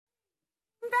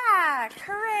back.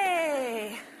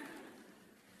 Hooray.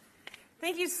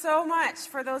 Thank you so much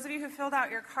for those of you who filled out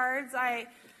your cards.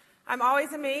 I'm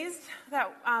always amazed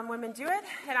that women do it,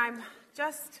 and I'm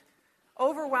just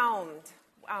overwhelmed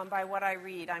by what I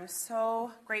read. I'm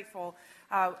so grateful.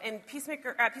 At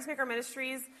Peacemaker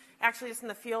Ministries, actually just in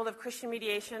the field of Christian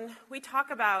mediation, we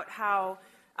talk about how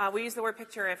we use the word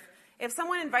picture. If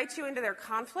someone invites you into their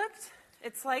conflict,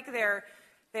 it's like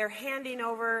they're handing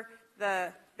over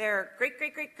their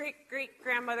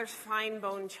great-great-great-great-great-grandmother's fine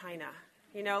bone china.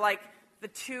 You know, like the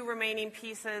two remaining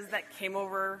pieces that came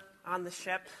over on the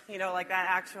ship, you know, like that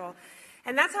actual.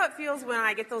 And that's how it feels when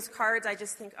I get those cards. I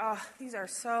just think, oh, these are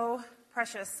so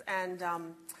precious, and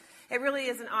it really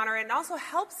is an honor. And it also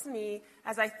helps me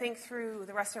as I think through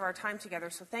the rest of our time together.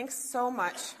 So thanks so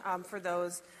much for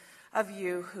those of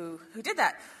you who did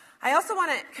that. I also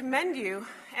want to commend you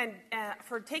and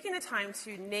for taking the time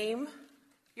to name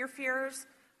your fears,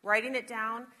 writing it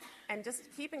down, and just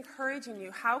keep encouraging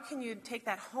you. How can you take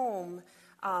that home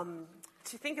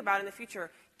to think about in the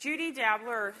future? Judy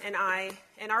Dabler and I,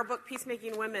 in our book,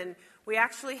 Peacemaking Women, we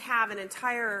actually have an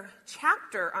entire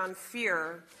chapter on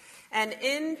fear. And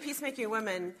in Peacemaking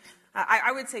Women,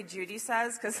 I would say Judy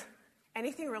says, because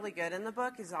anything really good in the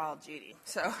book is all Judy.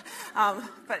 So,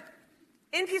 but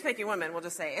in Peacemaking Women, we'll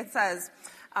just say, it says,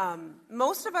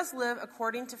 most of us live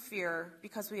according to fear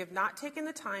because we have not taken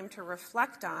the time to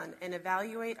reflect on and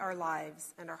evaluate our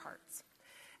lives and our hearts.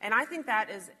 And I think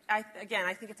that is, I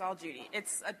think it's all Judy.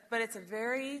 But it's a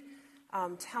very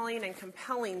telling and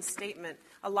compelling statement.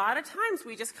 A lot of times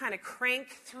we just kind of crank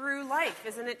through life,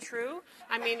 isn't it true?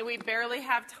 I mean, we barely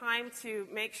have time to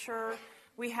make sure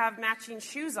we have matching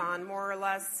shoes on, more or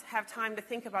less, have time to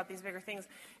think about these bigger things.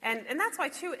 And that's why,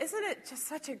 too, isn't it just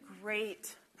such a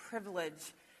great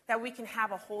privilege that we can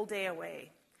have a whole day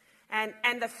away?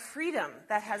 And the freedom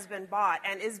that has been bought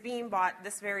and is being bought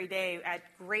this very day at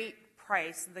great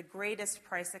price, the greatest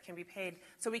price that can be paid,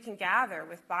 so we can gather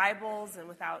with Bibles and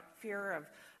without fear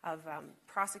of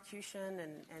prosecution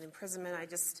and imprisonment.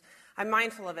 I'm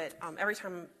mindful of it every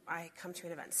time I come to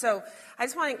an event. So I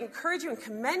just want to encourage you and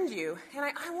commend you. And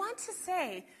I want to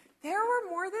say there were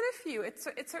more than a few.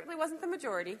 It certainly wasn't the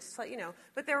majority, just to let you know.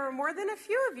 But there were more than a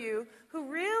few of you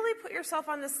who really put yourself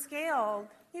on the scale.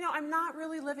 You know, I'm not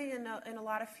really living in a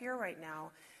lot of fear right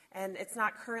now. And it's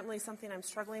not currently something I'm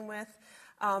struggling with.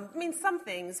 Some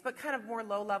things, but kind of more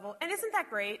low level. And isn't that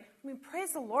great? I mean,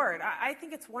 praise the Lord. I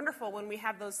think it's wonderful when we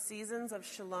have those seasons of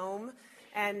shalom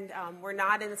and we're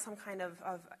not in some kind of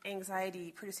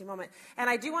anxiety-producing moment. And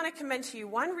I do want to commend to you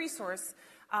one resource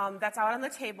that's out on the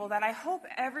table that I hope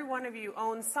every one of you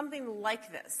owns something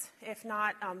like this, if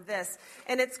not this.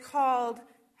 And it's called,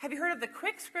 have you heard of the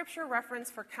Quick Scripture Reference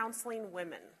for Counseling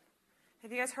Women?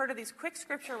 Have you guys heard of these quick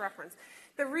scripture reference?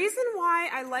 The reason why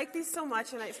I like these so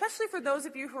much, and especially for those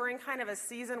of you who are in kind of a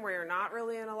season where you're not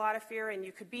really in a lot of fear and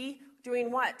you could be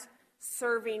doing what?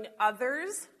 Serving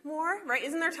others more, right?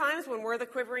 Isn't there times when we're the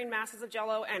quivering masses of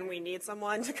Jell-O and we need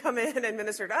someone to come in and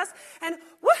minister to us? And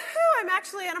woohoo, I'm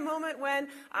actually at a moment when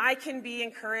I can be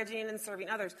encouraging and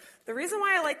serving others. The reason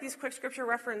why I like these quick scripture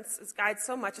references guides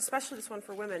so much, especially this one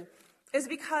for women, is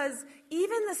because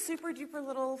even the super duper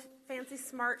little fancy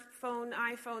smartphone,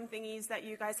 iPhone thingies that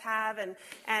you guys have, and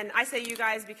I say you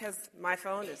guys because my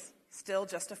phone is still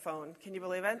just a phone. Can you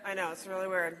believe it? I know, it's really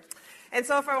weird. And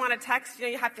so if I want to text,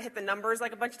 you have to hit the numbers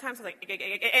like a bunch of times. So like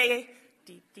A,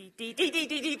 D, D, D, D, D,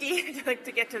 D, D, D, like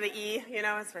to get to the E,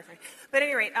 it's very funny. But at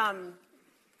any rate,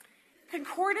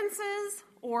 concordances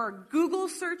or Google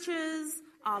searches,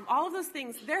 all of those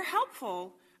things, they're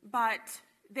helpful, but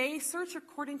they search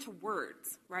according to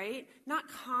words, right? Not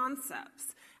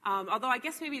concepts. Although I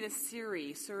guess maybe the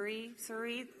Siri,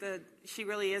 she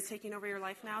really is taking over your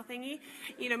life now thingy,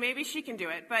 maybe she can do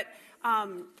it. But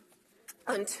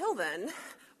until then,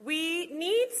 we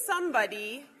need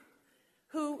somebody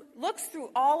who looks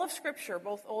through all of Scripture,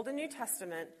 both Old and New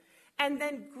Testament, and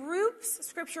then groups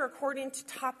Scripture according to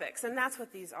topics, and that's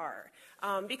what these are.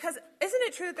 Because isn't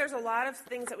it true that there's a lot of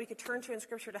things that we could turn to in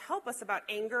Scripture to help us about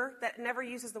anger that never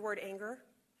uses the word anger,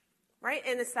 right?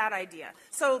 And it's that idea.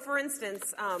 So, for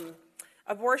instance,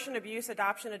 abortion, abuse,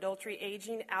 adoption, adultery,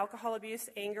 aging, alcohol abuse,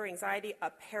 anger, anxiety,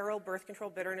 apparel, birth control,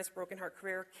 bitterness, broken heart,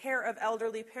 career, care of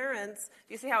elderly parents.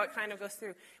 Do you see how it kind of goes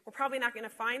through? We're probably not going to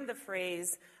find the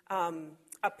phrase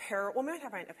apparel. Well, we might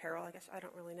find apparel, I guess. I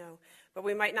don't really know. But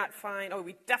we might not find,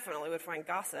 we definitely would find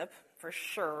gossip, for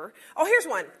sure. Oh, here's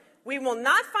one. We will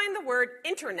not find the word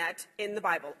internet in the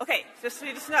Bible. Okay, just so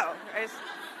you just know. Right?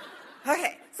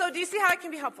 Okay, so do you see how it can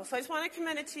be helpful? So I just want to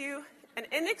commend it to you. An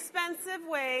inexpensive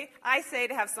way, I say,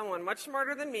 to have someone much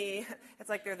smarter than me. It's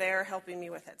like they're there helping me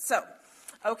with it. So,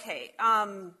 okay,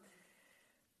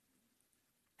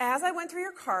 As I went through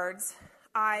your cards,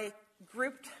 I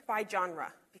grouped by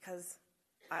genre because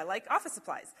I like office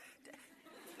supplies.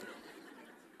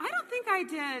 I don't think I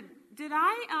did. Did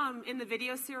I, in the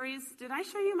video series, did I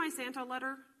show you my Santa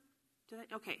letter?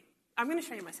 Okay. I'm going to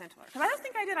show you my Santa letter. Because I don't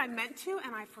think I did. I meant to,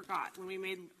 and I forgot when we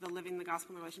made the Living the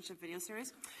Gospel in the Relationship video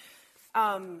series.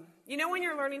 You know when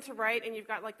you're learning to write and you've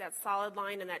got like that solid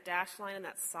line and that dash line and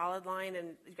that solid line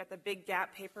and you've got the big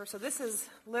gap paper? So this is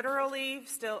literally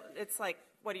still, it's like,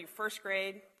 what are you, first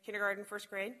grade, kindergarten, first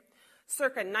grade?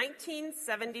 Circa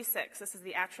 1976. This is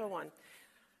the actual one.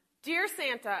 Dear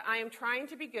Santa, I am trying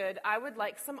to be good. I would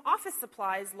like some office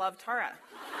supplies. Love, Tara.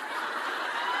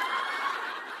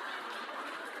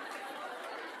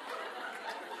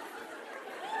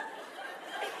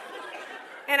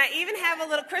 And I even have a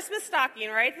little Christmas stocking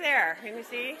right there. Can you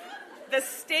see? The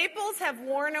staples have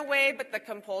worn away, but the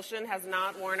compulsion has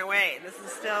not worn away. This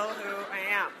is still who I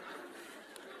am.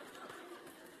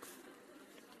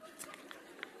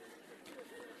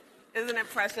 Isn't it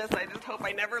precious? I just hope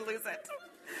I never lose it.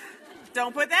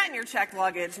 Don't put that in your checked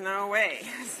luggage. No way.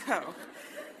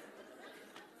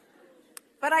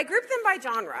 But I grouped them by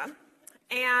genre.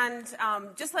 And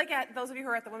just like at those of you who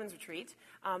are at the women's retreat,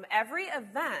 every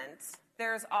event,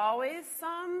 there's always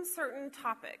some certain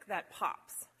topic that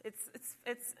pops. It's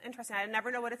interesting. I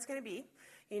never know what it's going to be.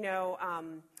 You know,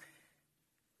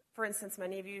 for instance,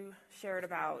 many of you shared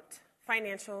about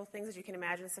financial things, as you can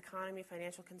imagine, this economy,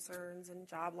 financial concerns and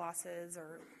job losses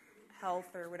or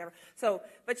health or whatever. So,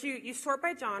 but you sort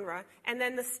by genre, and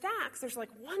then the stacks, there's like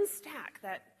one stack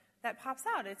that pops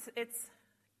out. It's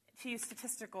to use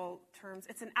statistical terms,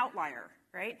 it's an outlier,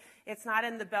 right? It's not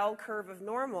in the bell curve of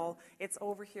normal. It's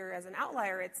over here as an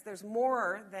outlier. There's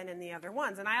more than in the other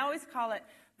ones. And I always call it,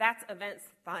 that's events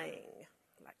thing.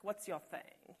 Like, what's your thing?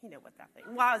 You know what that thing.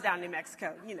 Well, I was down in New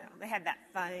Mexico, you know, they had that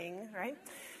thing, right?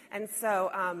 And so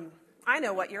I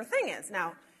know what your thing is.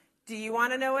 Now, do you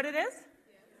want to know what it is?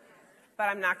 But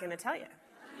I'm not going to tell you.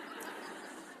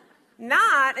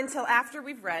 Not until after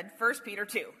we've read 1 Peter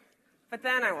 2. But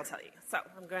then I will tell you. So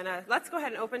let's go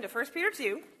ahead and open to 1 Peter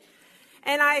 2.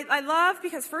 And I love,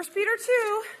 because 1 Peter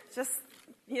 2, just,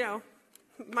 you know,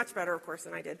 much better, of course,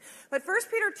 than I did. But 1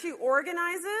 Peter 2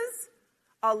 organizes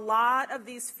a lot of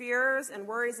these fears and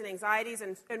worries and anxieties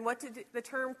and what did the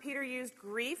term Peter used,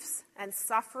 griefs and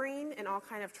suffering and all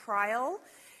kind of trial,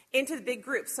 into the big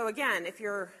groups. So again, if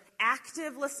you're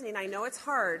active listening, I know it's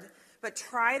hard, but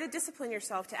try to discipline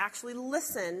yourself to actually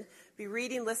listen, be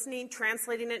reading, listening,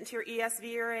 translating it into your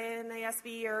ESV or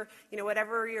NASB or, you know,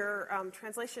 whatever your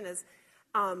translation is.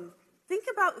 Think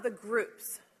about the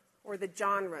groups or the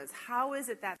genres. How is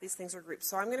it that these things are grouped?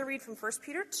 So I'm going to read from 1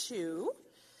 Peter 2,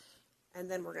 and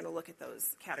then we're going to look at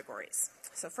those categories.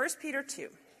 So 1 Peter 2.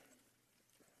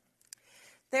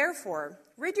 Therefore,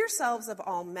 rid yourselves of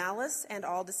all malice and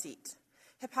all deceit,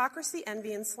 hypocrisy,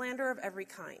 envy, and slander of every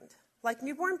kind. Like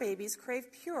newborn babies, crave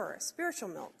pure spiritual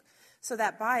milk, so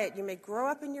that by it you may grow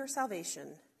up in your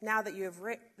salvation, now that you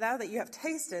have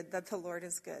tasted that the Lord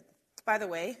is good. By the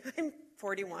way, I'm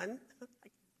 41. I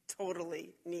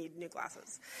totally need new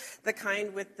glasses. The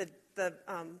kind with the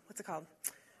what's it called?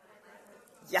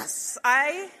 Yes,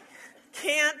 I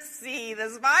can't see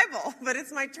this Bible, but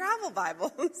it's my travel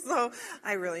Bible, so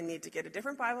I really need to get a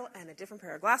different Bible and a different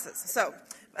pair of glasses. So,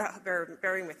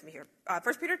 bearing with me here. 1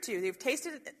 Peter 2, you've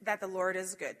tasted that the Lord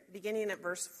is good, beginning at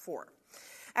verse 4.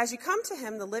 As you come to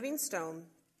him, the living stone,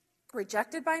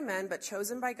 rejected by men but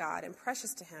chosen by God and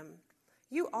precious to him,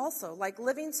 you also, like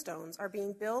living stones, are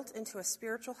being built into a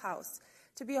spiritual house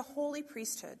to be a holy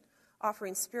priesthood,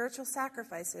 offering spiritual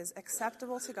sacrifices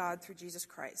acceptable to God through Jesus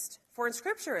Christ. For in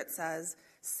Scripture it says,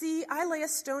 "See, I lay a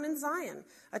stone in Zion,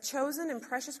 a chosen and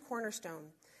precious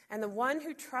cornerstone, and the one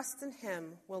who trusts in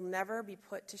him will never be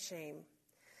put to shame."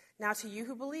 Now to you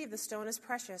who believe, the stone is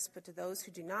precious, but to those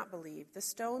who do not believe, the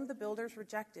stone the builders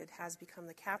rejected has become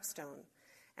the capstone,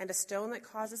 and a stone that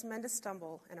causes men to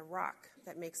stumble, and a rock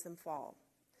that makes them fall.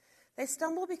 They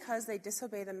stumble because they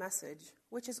disobey the message,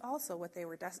 which is also what they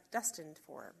were destined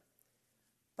for.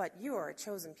 But you are a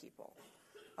chosen people,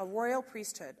 a royal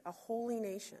priesthood, a holy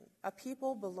nation, a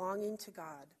people belonging to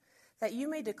God, that you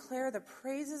may declare the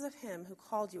praises of him who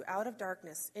called you out of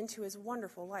darkness into his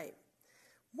wonderful light.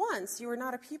 Once you were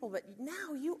not a people, but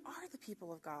now you are the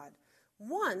people of God.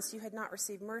 Once you had not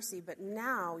received mercy, but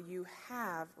now you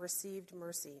have received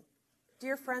mercy.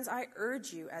 Dear friends, I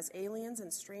urge you as aliens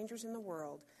and strangers in the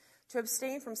world to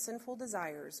abstain from sinful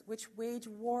desires, which wage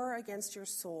war against your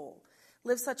soul.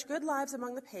 Live such good lives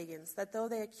among the pagans that though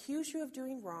they accuse you of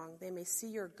doing wrong, they may see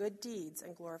your good deeds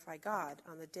and glorify God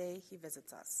on the day he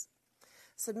visits us.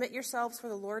 Submit yourselves for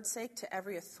the Lord's sake to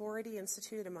every authority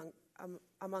instituted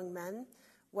among men,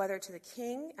 whether to the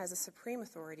king as a supreme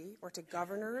authority or to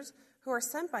governors who are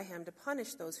sent by him to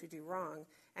punish those who do wrong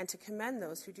and to commend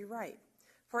those who do right.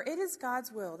 For it is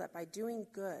God's will that by doing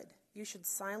good you should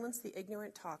silence the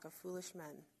ignorant talk of foolish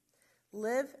men.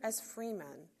 Live as free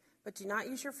men, but do not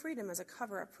use your freedom as a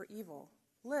cover-up for evil.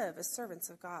 Live as servants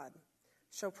of God.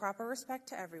 Show proper respect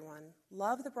to everyone.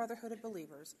 Love the brotherhood of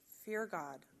believers. Fear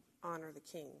God. Honor the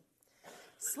king.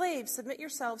 Slaves, submit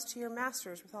yourselves to your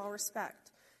masters with all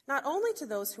respect, not only to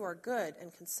those who are good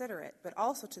and considerate, but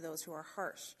also to those who are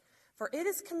harsh. For it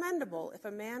is commendable if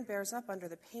a man bears up under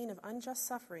the pain of unjust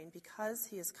suffering because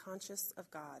he is conscious of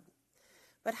God.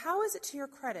 But how is it to your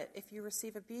credit if you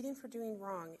receive a beating for doing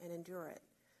wrong and endure it?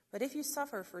 But if you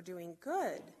suffer for doing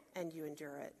good and you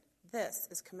endure it, this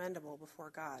is commendable before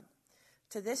God.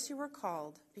 To this you were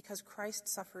called because Christ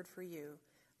suffered for you,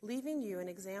 leaving you an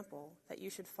example that you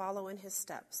should follow in his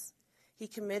steps. He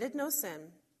committed no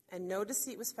sin, and no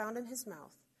deceit was found in his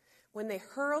mouth. When they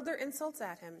hurled their insults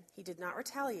at him, he did not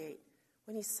retaliate.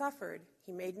 When he suffered,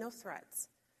 he made no threats.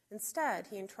 Instead,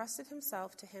 he entrusted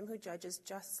himself to him who judges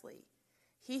justly.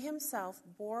 He himself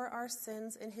bore our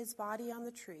sins in his body on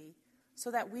the tree,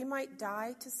 so that we might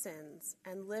die to sins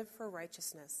and live for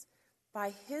righteousness.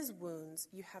 By his wounds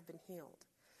you have been healed.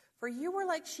 For you were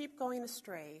like sheep going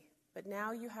astray, but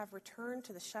now you have returned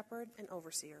to the shepherd and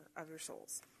overseer of your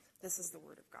souls. This is the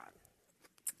word of God.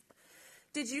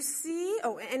 Did you see,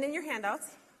 and in your handouts,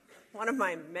 one of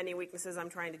my many weaknesses I'm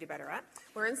trying to do better at,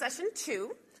 we're in session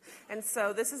 2. And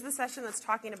so this is the session that's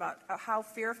talking about how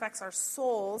fear affects our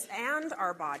souls and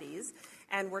our bodies.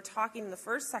 And we're talking in the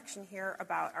first section here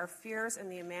about our fears and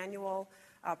the Emmanuel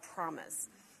promise.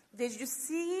 Did you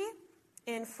see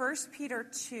in 1 Peter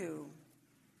 2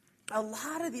 a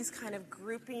lot of these kind of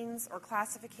groupings or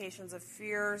classifications of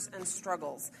fears and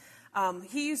struggles?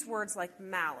 He used words like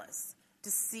malice,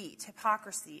 deceit,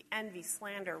 hypocrisy, envy,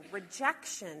 slander,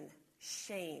 rejection,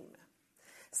 shame.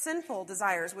 Sinful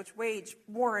desires which wage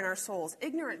war in our souls,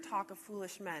 ignorant talk of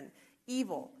foolish men,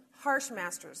 evil, harsh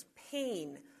masters,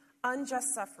 pain,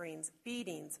 unjust sufferings,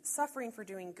 beatings, suffering for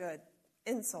doing good,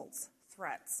 insults,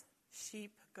 threats,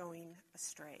 sheep going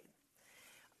astray.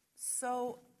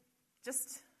 So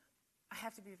I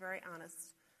have to be very honest.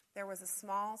 There was a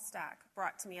small stack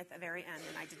brought to me at the very end,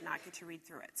 and I did not get to read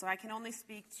through it. So I can only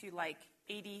speak to like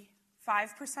 85%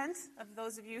 of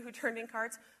those of you who turned in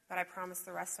cards, but I promise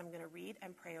the rest I'm going to read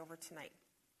and pray over tonight.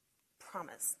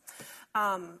 Promise.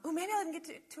 Maybe I can get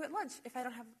to it at lunch if I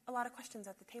don't have a lot of questions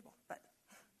at the table. But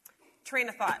train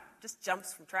of thought just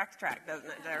jumps from track to track, doesn't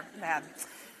it? They're bad.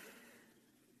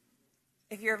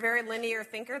 If you're a very linear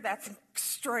thinker, that's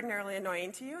extraordinarily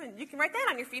annoying to you, and you can write that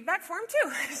on your feedback form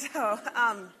too. So,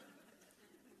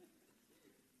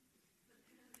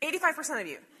 85% of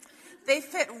you. They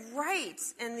fit right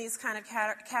in these kind of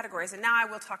categories. And now I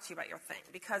will talk to you about your thing,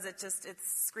 because it's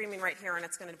screaming right here, and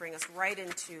it's going to bring us right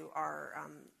into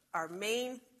our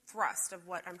main thrust of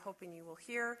what I'm hoping you will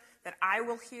hear, that I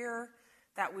will hear,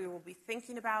 that we will be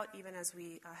thinking about even as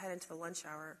we head into the lunch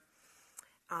hour.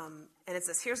 And it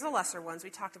says, here's the lesser ones. We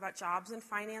talked about jobs and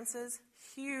finances,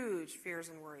 huge fears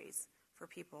and worries for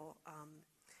people.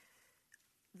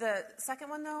 The second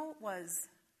one, though, was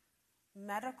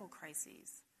medical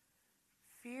crises.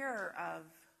 Fear of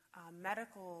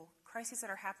medical crises that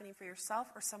are happening for yourself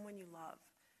or someone you love.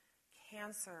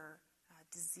 Cancer,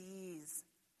 disease,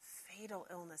 fatal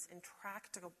illness,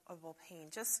 intractable pain,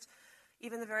 just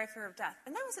even the very fear of death.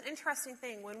 And that was an interesting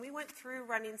thing. When we went through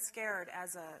Running Scared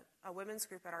as a women's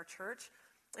group at our church,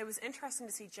 it was interesting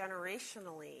to see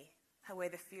generationally the way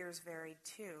the fears varied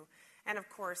too. And of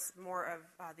course, more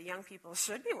of the young people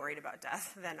should be worried about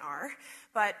death than are.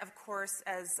 But of course,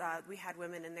 as we had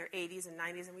women in their 80s and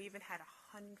 90s, and we even had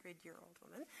a 100-year-old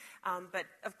woman. But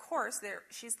of course,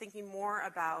 she's thinking more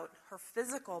about her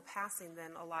physical passing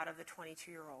than a lot of the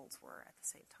 22-year-olds were at the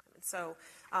same time. And so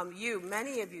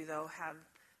many of you, though, have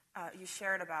you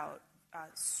shared about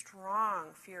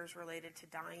strong fears related to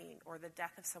dying or the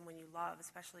death of someone you love,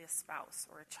 especially a spouse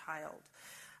or a child.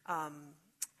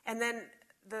 And then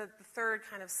the third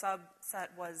kind of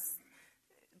subset was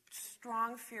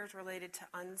strong fears related to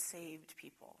unsaved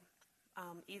people,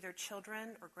 either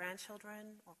children or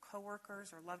grandchildren or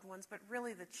coworkers or loved ones, but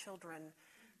really the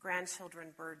grandchildren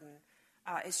burden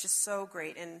is just so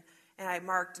great. And I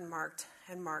marked and marked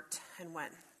and marked and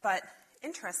went. But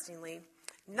interestingly,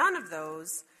 none of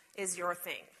those is your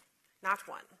thing. Not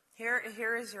one. Here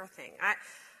is your thing.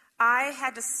 I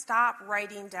had to stop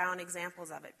writing down examples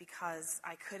of it because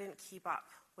I couldn't keep up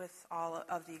with all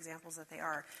of the examples that they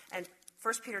are. And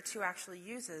 1 Peter 2 actually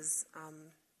uses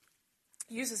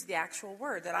the actual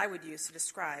word that I would use to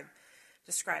describe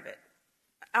it.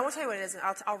 I won't tell you what it is, and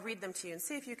I'll read them to you and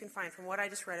see if you can find from what I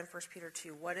just read in 1 Peter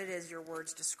 2 what it is your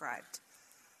words described.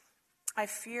 I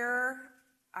fear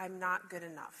I'm not good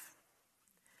enough.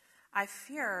 I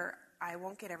fear I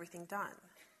won't get everything done.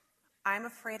 I'm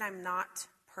afraid I'm not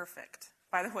perfect.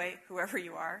 By the way, whoever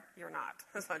you are, you're not.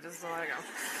 So just let it go.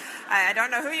 I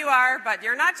don't know who you are, but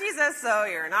you're not Jesus, so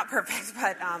you're not perfect.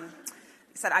 But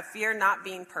he said, I fear not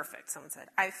being perfect, someone said.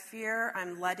 I fear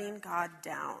I'm letting God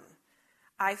down.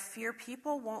 I fear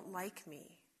people won't like me.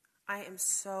 I am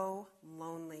so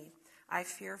lonely. I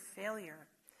fear failure.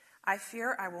 I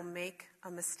fear I will make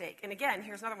a mistake. And again,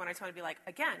 here's another one I told you to be like,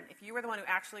 again, if you were the one who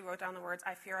actually wrote down the words,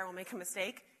 I fear I will make a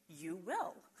mistake, you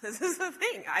will. This is the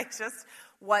thing.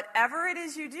 Whatever it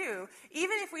is you do,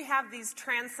 even if we have these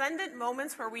transcendent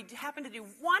moments where we happen to do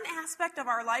one aspect of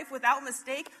our life without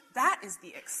mistake, that is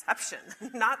the exception,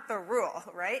 not the rule,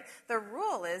 right? The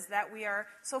rule is that we are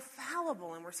so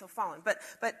fallible and we're so fallen. But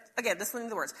again, listening to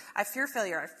the words, I fear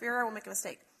failure. I fear I will make a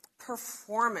mistake.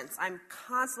 Performance. I'm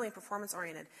constantly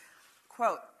performance-oriented.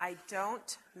 Quote, I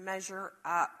don't measure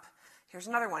up. Here's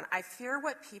another one. I fear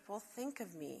what people think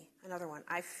of me. Another one.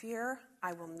 I fear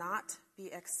I will not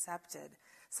be accepted.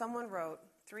 Someone wrote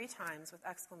 3 times with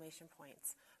exclamation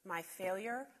points. My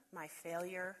failure, my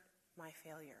failure, my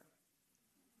failure.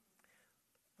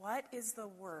 What is the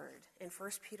word in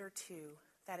 1 Peter 2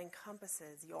 that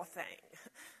encompasses your thing?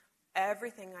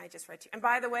 Everything I just read to you. And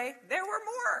by the way, there were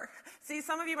more. See,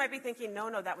 some of you might be thinking,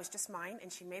 no, that was just mine,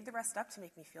 and she made the rest up to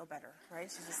make me feel better, right?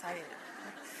 She's just hiding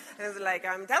it. It was like,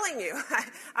 I'm telling you,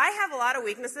 I have a lot of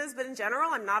weaknesses, but in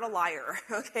general, I'm not a liar,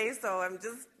 okay? So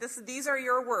these are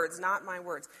your words, not my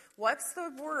words. What's the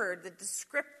word, the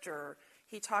descriptor?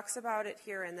 He talks about it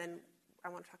here, and then I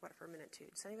want to talk about it for a minute, too.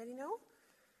 Does anybody know?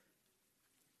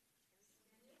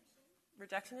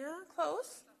 Rejection, yeah,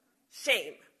 close.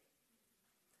 Shame.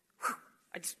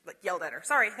 I just yelled at her.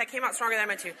 Sorry, that came out stronger than I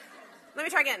meant to. Let me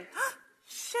try again.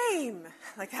 Shame.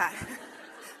 Like that.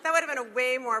 That would have been a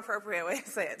way more appropriate way to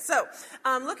say it. So,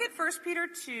 look at 1 Peter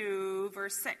 2,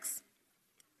 verse 6.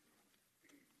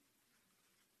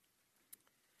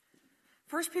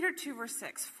 1 Peter 2, verse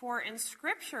 6. For in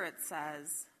Scripture it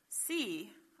says, see,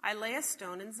 I lay a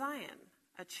stone in Zion,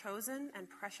 a chosen and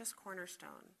precious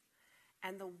cornerstone,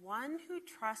 and the one who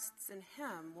trusts in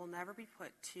him will never be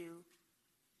put to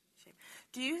shame.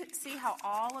 Do you see how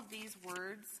all of these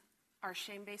words are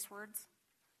shame-based words?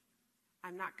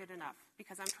 I'm not good enough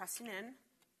because I'm trusting in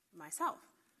myself.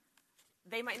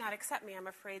 They might not accept me. I'm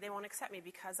afraid they won't accept me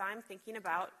because I'm thinking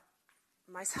about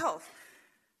myself.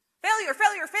 Failure,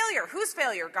 failure, failure. Whose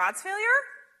failure? God's failure?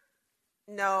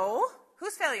 No.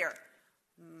 Whose failure?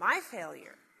 My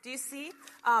failure. Do you see?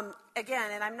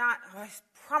 Again, and I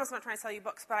promise I'm not trying to sell you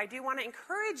books, but I do want to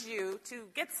encourage you to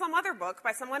get some other book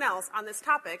by someone else on this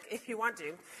topic if you want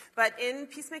to. But in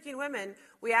Peacemaking Women,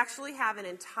 we actually have an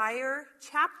entire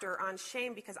chapter on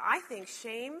shame because I think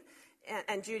shame,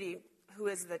 and Judy, who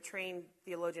is the trained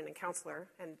theologian and counselor,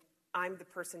 and I'm the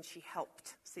person she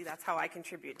helped. See, that's how I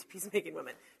contribute to Peacemaking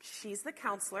Women. She's the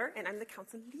counselor, and I'm the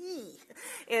counselee.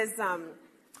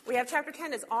 We have chapter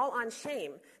 10 is all on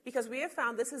shame because we have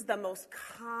found this is the most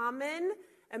common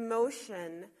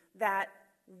emotion that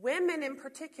women in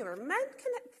particular, men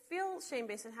can feel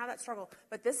shame-based and have that struggle,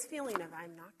 but this feeling of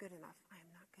I'm not good enough, I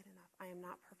am not good enough, I am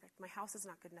not perfect, my house is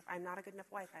not good enough, I'm not a good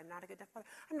enough wife, I'm not a good enough mother,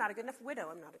 I'm not a good enough widow,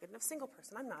 I'm not a good enough single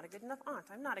person, I'm not a good enough aunt,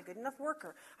 I'm not a good enough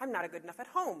worker, I'm not a good enough at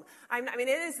home. It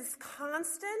is this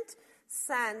constant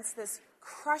sense, this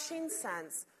crushing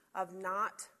sense of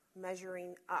not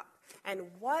measuring up. And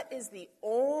what is the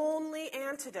only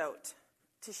antidote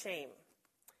to shame?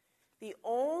 The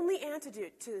only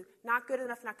antidote to not good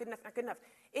enough, not good enough, not good enough.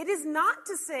 It is not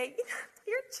to say,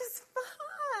 you're just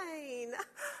fine.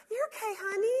 You're okay,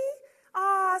 honey.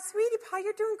 Aw, sweetie pie,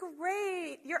 you're doing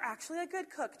great. You're actually a good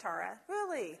cook, Tara.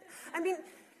 Really.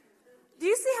 Do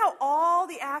you see how all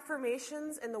the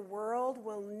affirmations in the world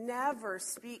will never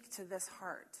speak to this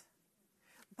heart?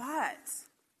 But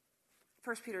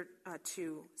 1 Peter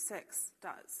 2, 6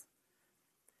 does.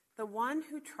 The one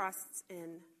who trusts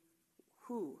in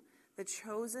who? The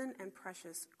chosen and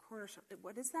precious cornerstone.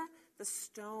 What is that? The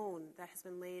stone that has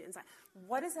been laid inside.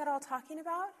 What is that all talking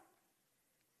about?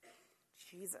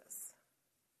 Jesus.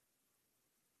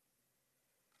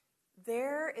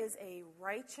 There is a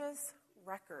righteous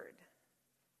record,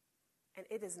 and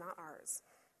it is not ours.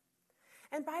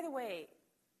 And by the way,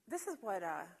 this is what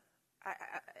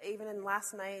even in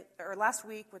last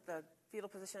week with the fetal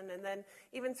position, and then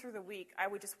even through the week, I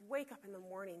would just wake up in the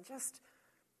morning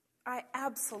I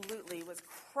absolutely was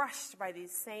crushed by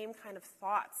these same kind of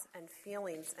thoughts and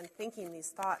feelings and thinking these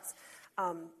thoughts.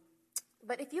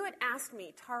 But if you had asked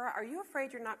me, Tara, are you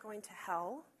afraid you're not going to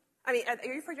hell? I mean,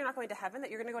 are you afraid you're not going to heaven,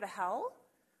 that you're going to go to hell?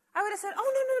 I would have said,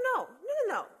 oh,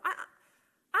 no.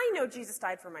 I know Jesus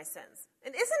died for my sins.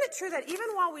 And isn't it true that even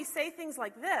while we say things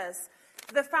like this,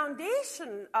 the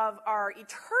foundation of our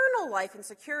eternal life and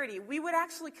security, we would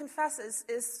actually confess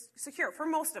is secure for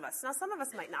most of us. Now, some of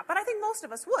us might not, but I think most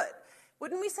of us would.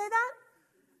 Wouldn't we say that?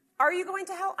 Are you going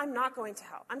to hell? I'm not going to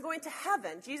hell. I'm going to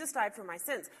heaven. Jesus died for my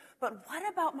sins. But what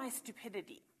about my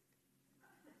stupidity?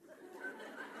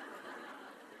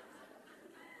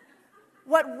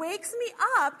 What wakes me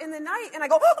up in the night and I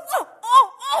go,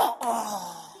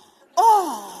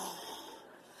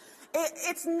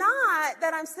 It's not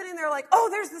that I'm sitting there like,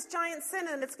 there's this giant sin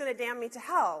and it's going to damn me to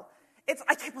hell. It's,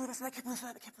 I can't believe I said that, I can't believe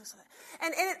that, I can't believe that.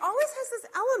 And it always has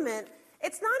this element,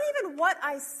 it's not even what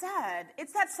I said,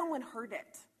 it's that someone heard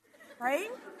it, right?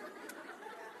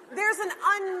 There's an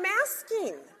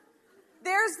unmasking.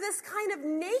 There's this kind of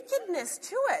nakedness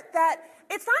to it, that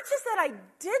it's not just that I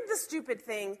did the stupid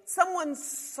thing, someone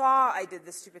saw I did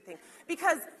the stupid thing.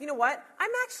 Because, you know what?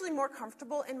 I'm actually more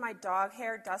comfortable in my dog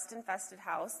hair, dust-infested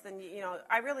house than,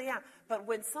 I really am. But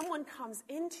when someone comes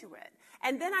into it,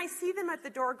 and then I see them at the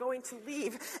door going to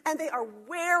leave, and they are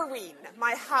wearing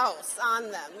my house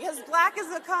on them. Because black is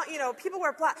people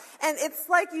wear black. And it's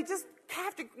like you just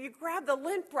you grab the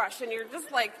lint brush, and you're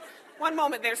just like, one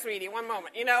moment there, sweetie, one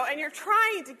moment, and you're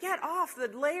trying to get off the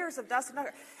layers of dust and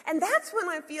sugar. And that's when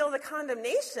I feel the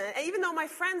condemnation, even though my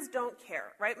friends don't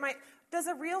care, right? Does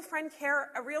a real friend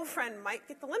care? A real friend might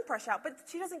get the lint brush out, but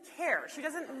she doesn't care. She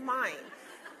doesn't mind.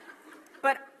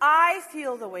 But I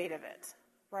feel the weight of it,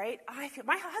 right?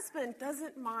 My husband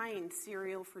doesn't mind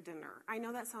cereal for dinner. I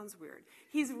know that sounds weird.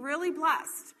 He's really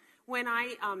blessed when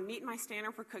I meet my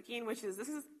standard for cooking, which is, this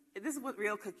is what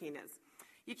real cooking is.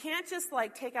 You can't just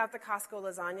take out the Costco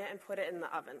lasagna and put it in the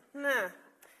oven. Nah,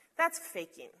 that's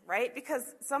faking, right? Because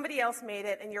somebody else made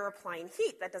it and you're applying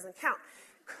heat. That doesn't count.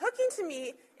 Cooking to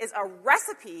me is a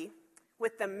recipe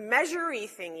with the measury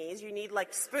thingies. You need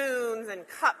spoons and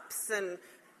cups and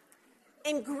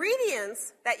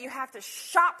ingredients that you have to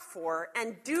shop for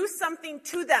and do something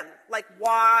to them, like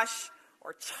wash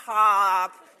or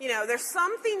chop. There's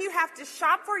something you have to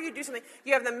shop for. You do something.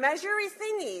 You have the measury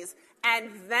thingies.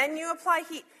 And then you apply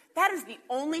heat. That is the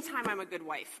only time I'm a good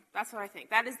wife. That's what I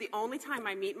think. That is the only time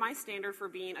I meet my standard for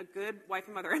being a good wife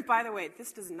and mother. And by the way,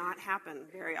 this does not happen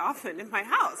very often in my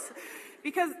house.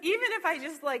 Because even if I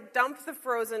just dump the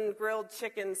frozen grilled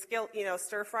chicken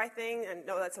stir fry thing, and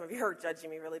know that some of you are judging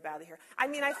me really badly here. I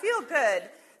mean, I feel good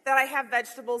that I have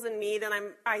vegetables and meat and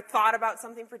I thought about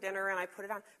something for dinner and I put it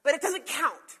on. But it doesn't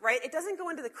count, right? It doesn't go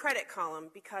into the credit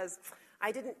column because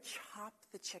I didn't chop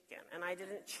the chicken, and I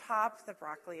didn't chop the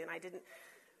broccoli, and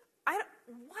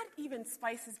what even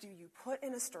spices do you put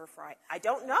in a stir fry? I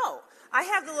don't know. I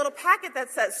have the little packet that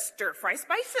says stir fry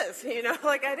spices,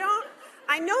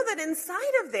 I know that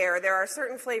inside of there are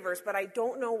certain flavors, but I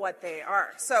don't know what they are.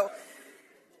 So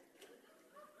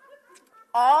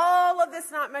all of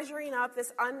this not measuring up,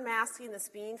 this unmasking, this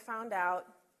being found out,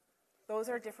 those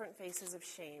are different faces of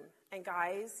shame. And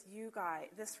guys,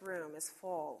 this room is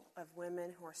full of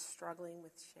women who are struggling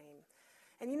with shame.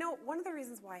 And one of the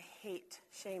reasons why I hate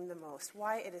shame the most,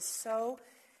 why it is so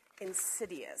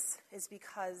insidious, is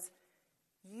because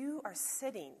you are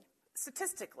sitting,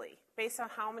 statistically, based on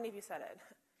how many of you said it,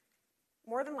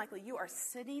 more than likely you are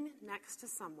sitting next to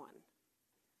someone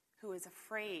who is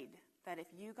afraid that if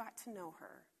you got to know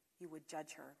her, you would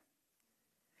judge her.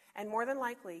 And more than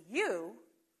likely, you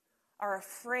are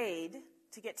afraid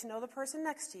to get to know the person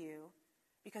next to you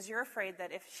because you're afraid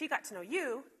that if she got to know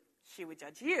you, she would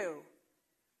judge you.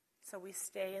 So we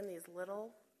stay in these little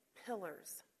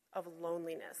pillars of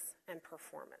loneliness and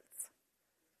performance.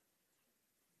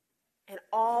 And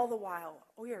all the while,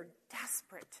 we are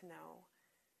desperate to know,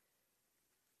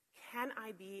 can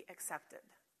I be accepted?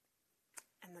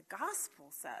 And the gospel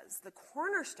says, the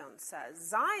cornerstone says,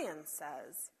 Zion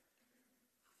says,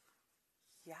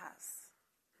 yes.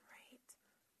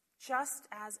 Just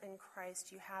as in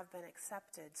Christ you have been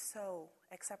accepted, so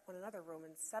accept one another.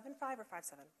 Romans 7:5 or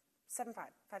 5:7? 7:5,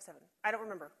 5:7. I don't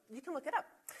remember. You can look it up.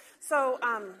 So,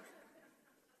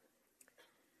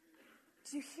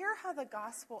 do you hear how the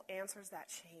gospel answers that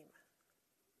shame?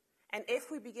 And if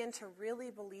we begin to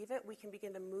really believe it, we can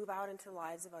begin to move out into the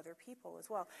lives of other people as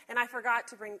well. And I forgot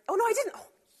to bring, oh no, I didn't. Oh,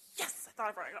 yes, I thought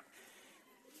I brought it up.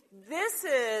 This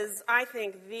is, I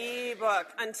think, the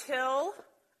book until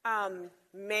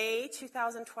May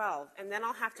 2012, and then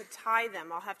I'll have to tie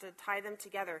them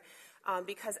together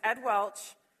because Ed Welch,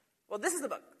 well, this is the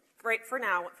book, right, for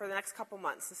now, for the next couple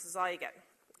months. This is all you get.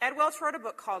 Ed Welch wrote a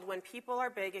book called When People Are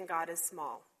Big and God is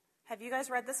Small. Have you guys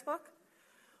read this book?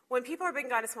 When People Are Big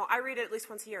and God is Small, I read it at least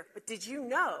once a year. But did you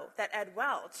know that Ed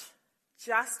Welch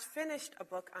just finished a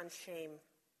book on shame?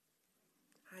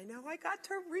 I know, I got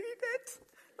to read it.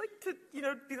 Like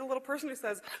to, be the little person who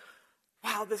says,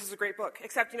 wow, this is a great book.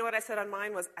 Except, what I said on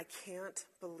mine was, I can't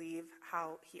believe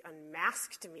how he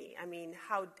unmasked me. I mean,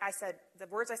 the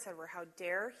words I said were, how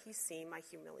dare he see my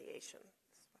humiliation?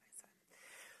 That's what I said.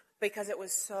 Because it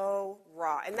was so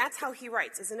raw. And that's how he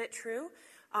writes, isn't it true?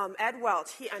 Ed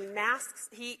Welch, he unmasks,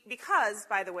 because,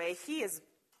 by the way, he is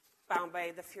bound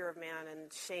by the fear of man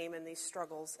and shame and these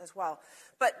struggles as well.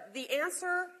 But the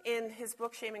answer in his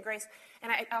book, Shame and Grace,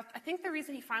 and I think the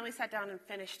reason he finally sat down and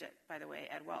finished it, by the way,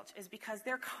 Ed Welch, is because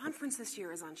their conference this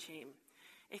year is on shame.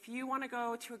 If you want to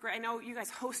go to I know you guys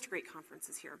host great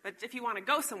conferences here, but if you want to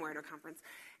go somewhere to a conference,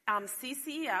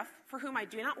 CCEF, for whom I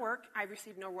do not work, I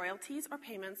receive no royalties or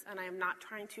payments, and I am not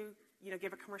trying to,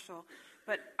 give a commercial,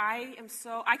 but I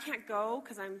can't go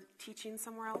because I'm teaching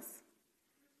somewhere else.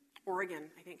 Oregon,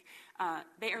 I think.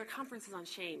 Their conference is on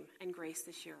shame and grace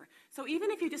this year. So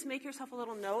even if you just make yourself a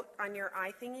little note on your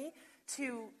iThingy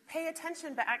to pay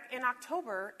attention back in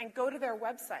October and go to their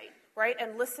website, right,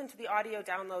 and listen to the audio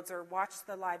downloads or watch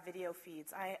the live video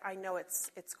feeds. I know it's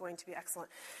going to be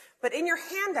excellent. But in your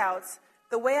handouts,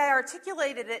 the way I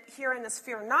articulated it here in this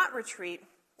Fear Not retreat,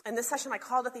 in this session I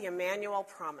called it the Emmanuel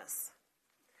Promise.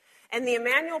 And the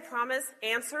Emmanuel Promise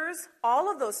answers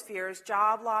all of those fears,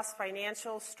 job loss,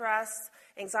 financial stress,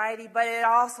 anxiety, but it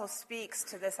also speaks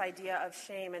to this idea of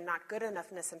shame and not good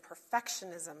enoughness and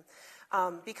perfectionism.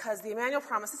 Because the Emmanuel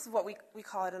Promise, this is what we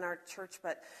call it in our church,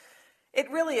 but it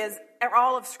really is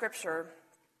all of Scripture.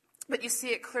 But you see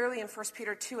it clearly in 1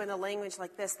 Peter 2 in the language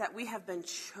like this, that we have been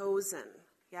chosen.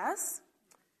 Yes?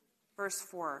 Verse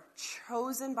 4,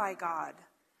 chosen by God,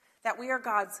 that we are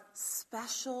God's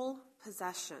special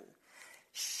possession.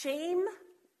 Shame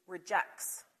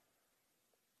rejects.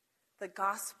 The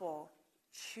gospel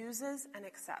chooses and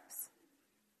accepts.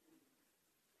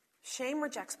 Shame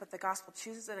rejects, but the gospel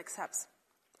chooses and accepts.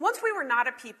 Once we were not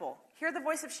a people, hear the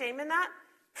voice of shame in that?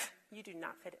 You do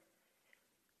not fit it.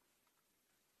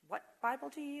 What Bible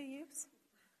do you use?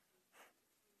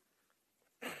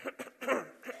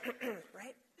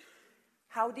 Right?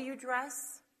 How do you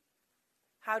dress?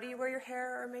 How do you wear your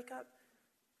hair or makeup?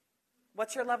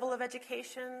 What's your level of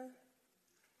education?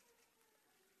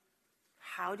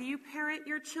 How do you parent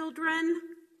your children?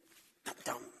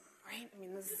 Dum-dum, right? I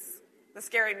mean, this is the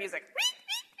scary music.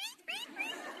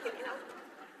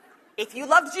 If you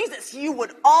love Jesus, you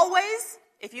would always,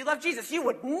 if you love Jesus, you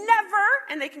would never,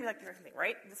 and they can be like everything,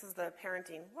 right? This is the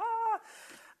parenting.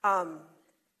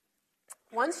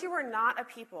 Once you were not a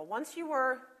people, once you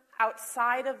were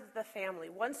outside of the family,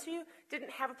 once you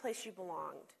didn't have a place you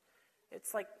belonged,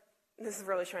 it's like, this is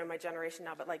really showing my generation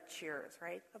now, but like Cheers,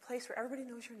 right? A place where everybody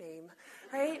knows your name,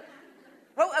 right?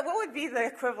 What would be the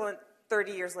equivalent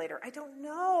 30 years later? I don't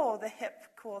know, the hip,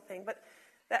 cool thing. But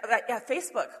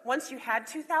Facebook. Once you had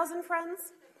 2,000 friends,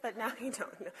 but now you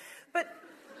don't know. But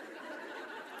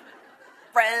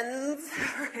friends,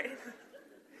 right?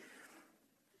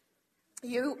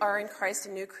 You are in Christ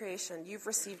a new creation. You've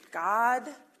received God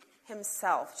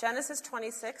himself. Genesis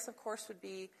 26, of course, would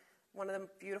be one of the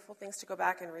beautiful things to go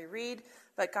back and reread.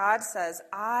 But God says,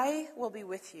 I will be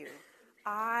with you.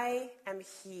 I am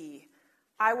he.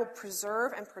 I will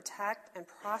preserve and protect and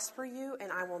prosper you,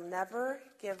 and I will never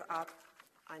give up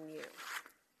on you.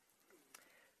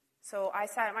 So I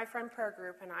sat at my friend prayer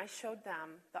group, and I showed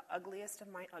them the ugliest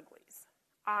of my uglies.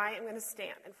 I am going to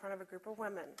stand in front of a group of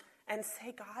women and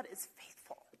say God is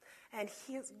faithful, and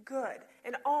he is good.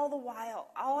 And all the while,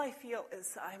 all I feel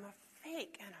is I'm a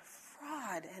fake and a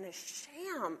fraud and a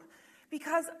sham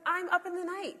because I'm up in the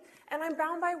night and I'm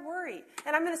bound by worry.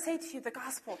 And I'm going to say to you, the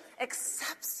gospel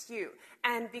accepts you.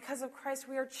 And because of Christ,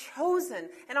 we are chosen.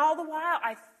 And all the while,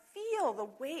 I feel the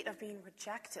weight of being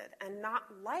rejected and not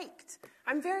liked.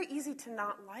 I'm very easy to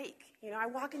not like. I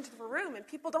walk into the room and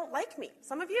people don't like me.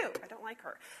 Some of you, I don't like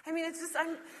her. I mean, it's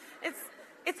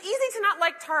easy to not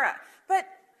like Tara. But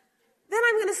then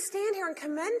I'm going to stand here and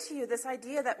commend to you this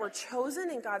idea that we're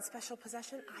chosen in God's special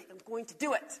possession. I am going to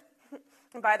do it.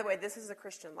 And by the way, this is the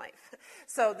Christian life.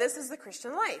 So this is the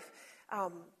Christian life.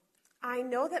 I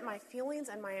know that my feelings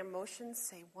and my emotions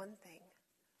say one thing,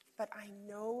 but I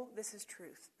know this is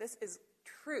truth. This is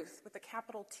truth with a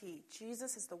capital T.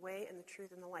 Jesus is the way and the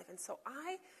truth and the life. And so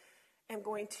I am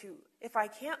going to, if I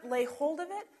can't lay hold of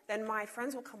it, then my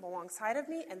friends will come alongside of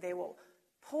me and they will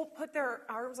put their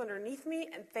arms underneath me,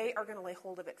 and they are going to lay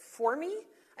hold of it for me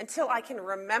until I can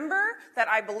remember that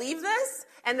I believe this,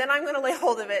 and then I'm going to lay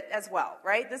hold of it as well,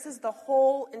 right? This is the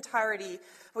whole entirety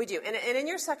we do. And in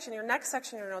your section, your next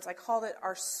section in your notes, I called it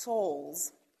our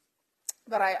souls.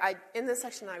 But in this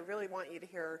section, I really want you to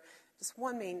hear just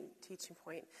one main teaching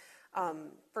point.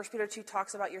 1 Peter 2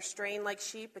 talks about you're straying like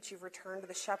sheep, but you've returned to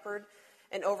the shepherd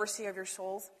and overseer of your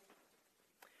souls.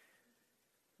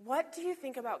 What do you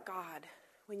think about God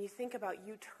when you think about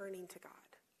you turning to God?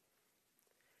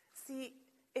 See,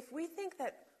 if we think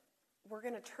that we're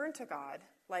going to turn to God,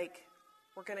 like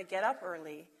we're going to get up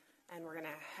early and we're going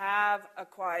to have a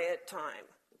quiet time,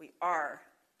 we are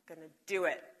going to do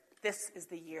it. This is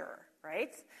the year,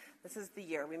 right? This is the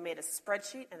year. We made a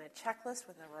spreadsheet and a checklist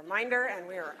with a reminder, and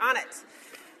we are on it.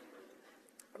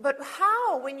 But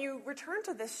how, when you return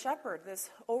to this shepherd, this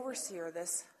overseer,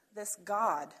 this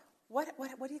God, what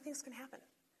do you think is going to happen?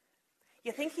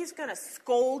 You think he's going to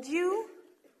scold you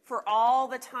for all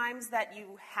the times that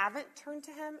you haven't turned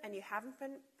to him and you haven't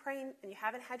been praying and you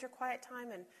haven't had your quiet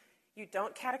time and you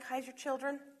don't catechize your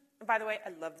children? And by the way, I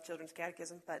love the children's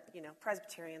catechism, but,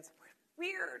 Presbyterians, we're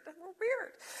weird.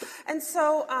 And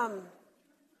so,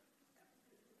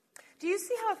 do you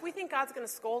see how if we think God's going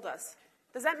to scold us,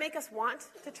 does that make us want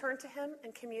to turn to him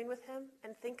and commune with him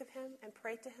and think of him and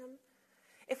pray to him?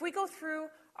 If we go through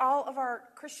all of our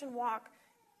Christian walk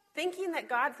thinking that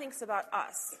God thinks about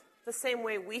us the same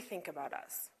way we think about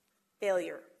us,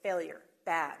 failure,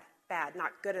 bad,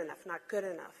 not good enough,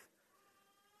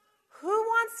 who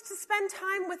wants to spend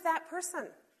time with that person?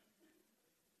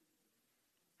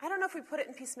 I don't know if we put it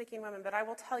in Peacemaking Women, but I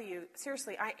will tell you,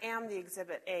 seriously, I am the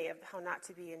exhibit A of how not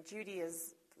to be, and Judy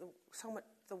is so much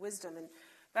the wisdom.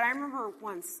 But I remember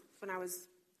once when I was,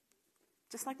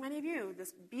 just like many of you,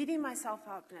 this beating myself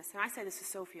up, and I say this to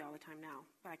Sophie all the time now,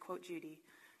 but I quote Judy.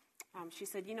 She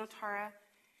said, Tara,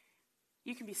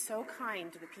 you can be so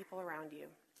kind to the people around you,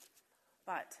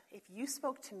 but if you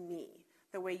spoke to me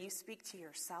the way you speak to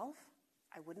yourself,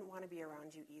 I wouldn't want to be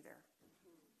around you either.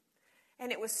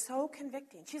 And it was so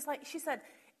convicting. She said,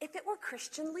 if it were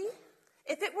Christianly,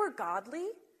 if it were godly,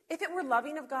 if it were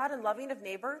loving of God and loving of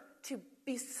neighbor, to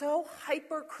be so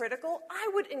hypercritical, I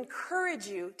would encourage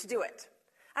you to do it.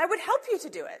 I would help you to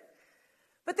do it.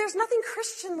 But there's nothing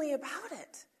Christianly about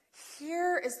it.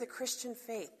 Here is the Christian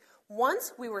faith.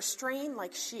 Once we were straying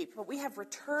like sheep, but we have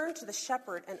returned to the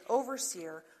shepherd and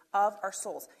overseer of our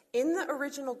souls. In the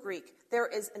original Greek, there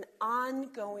is an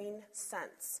ongoing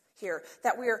sense here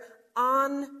that we are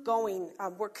ongoing.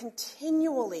 We're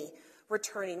continually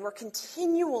returning. We're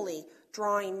continually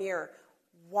drawing near.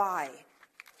 Why?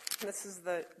 This is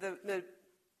the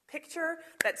picture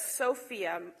that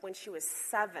Sophia, when she was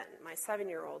 7, my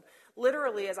 7-year-old,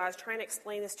 literally, as I was trying to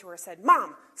explain this to her, said,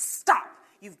 Mom, stop.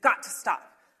 You've got to stop.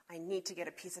 I need to get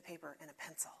a piece of paper and a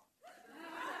pencil.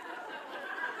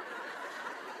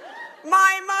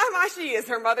 My mama, she is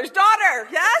her mother's daughter,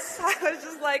 yes? I was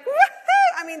just like,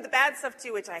 woohoo! I mean, the bad stuff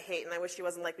too, which I hate, and I wish she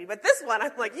wasn't like me. But this one,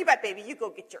 I'm like, you bet, baby, you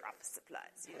go get your office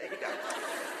supplies. You go.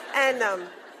 And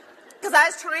because I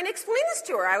was trying to explain this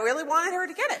to her. I really wanted her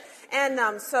to get it.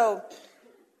 And so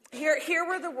here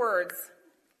were the words,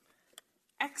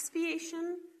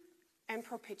 expiation and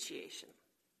propitiation.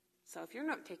 So if you're a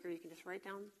note taker, you can just write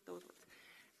down those words.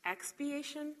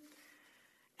 Expiation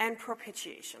and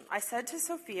propitiation. I said to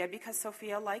Sophia, because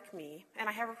Sophia, like me, and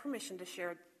I have her permission to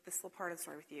share this little part of the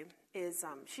story with you, is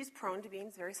she's prone to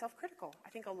being very self-critical. I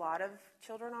think a lot of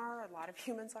children are, a lot of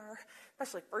humans are,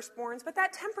 especially firstborns, but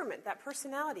that temperament, that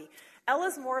personality.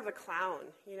 Ella's more of a clown,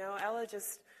 Ella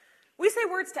just, we say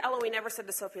words to Ella we never said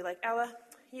to Sophie, like, Ella,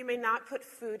 you may not put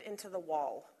food into the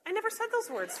wall. I never said those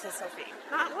words to Sophie,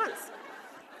 not once.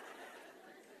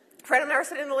 Fred and I were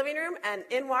sitting in the living room, and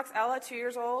in walks Ella, 2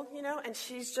 years old, and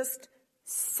she's just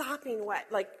sopping wet,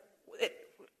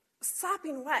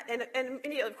 sopping wet. And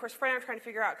immediately, of course, Fred and I were trying to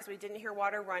figure out, because we didn't hear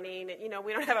water running, and,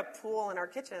 we don't have a pool in our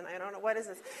kitchen. I don't know, what is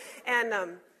this? And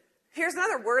here's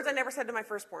another words I never said to my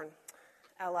firstborn.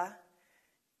 Ella,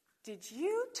 did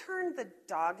you turn the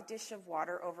dog dish of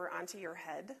water over onto your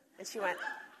head? And she went,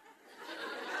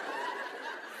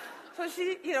 so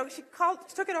she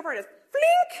took it over and just,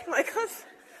 blink,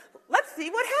 let's see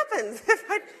what happens if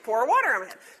I pour water on my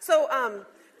head. So,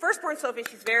 firstborn Sophie,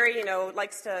 she's very,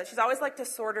 she's always liked to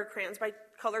sort her crayons by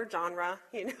color genre,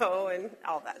 and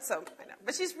all that. So, I know.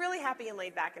 But she's really happy and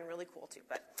laid back and really cool, too.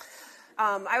 But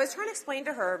I was trying to explain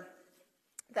to her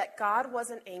that God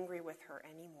wasn't angry with her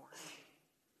anymore.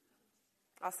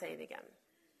 I'll say it again.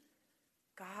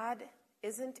 God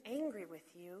isn't angry with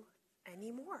you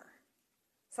anymore.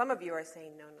 Some of you are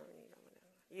saying, no,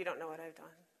 you don't know what I've done.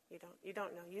 You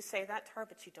don't know. You say that, Tar,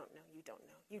 but you don't know. You don't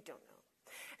know. You don't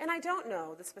know. And I don't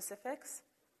know the specifics,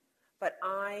 but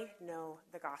I know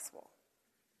the gospel.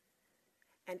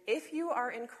 And if you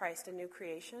are in Christ, a new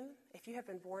creation, if you have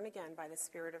been born again by the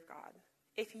Spirit of God,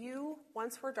 if you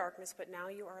once were darkness, but now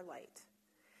you are light,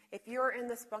 if you're in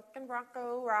this buck and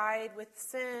bronco ride with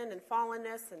sin and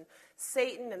fallenness and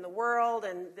Satan and the world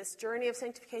and this journey of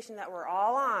sanctification that we're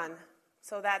all on,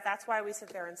 so that's why we sit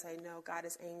there and say, no, God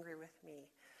is angry with me.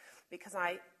 Because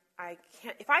I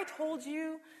can't, if I told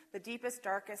you the deepest,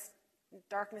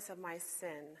 darkness of my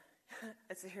sin,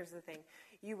 here's the thing,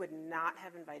 you would not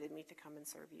have invited me to come and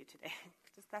serve you today.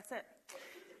 That's it.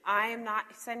 I am not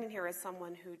sitting here as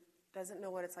someone who doesn't know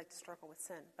what it's like to struggle with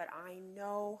sin, but I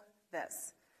know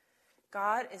this.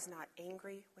 God is not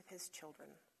angry with his children.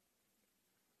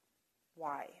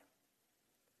 Why?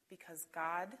 Because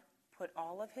God put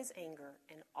all of his anger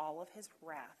and all of his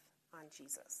wrath on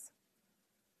Jesus.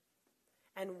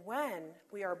 And when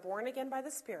we are born again by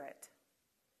the Spirit,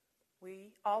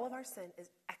 all of our sin is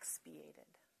expiated.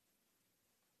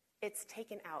 It's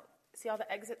taken out. See all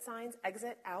the exit signs?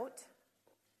 Exit out.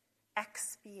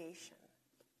 Expiation.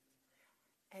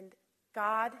 And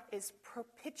God is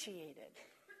propitiated.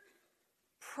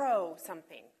 Pro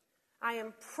something. I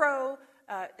am pro,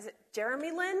 is it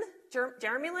Jeremy Lin?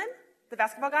 Jeremy Lin? The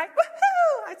basketball guy?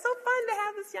 Woohoo! It's so fun to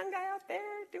have this young guy out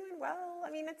there doing well. I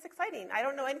mean, it's exciting. I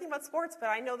don't know anything about sports, but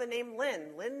I know the name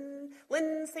Lin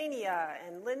Sania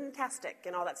and Lin Tastic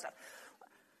and all that stuff.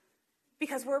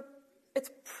 Because we're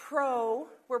pro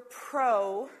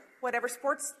whatever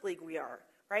sports league we are,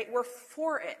 right? We're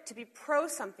for it. To be pro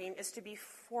something is to be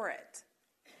for it.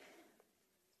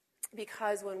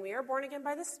 Because when we are born again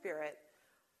by the Spirit,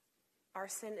 our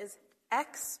sin is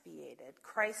expiated.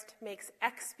 Christ makes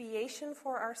expiation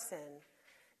for our sin.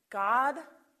 God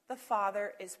the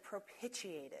Father is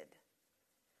propitiated.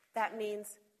 That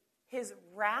means his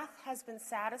wrath has been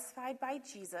satisfied by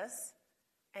Jesus,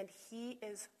 and he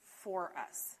is for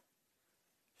us.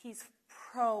 He's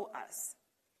pro us.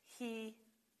 He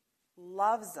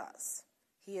loves us.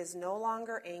 He is no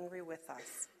longer angry with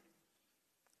us.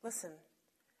 Listen,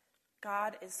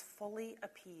 God is fully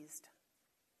appeased.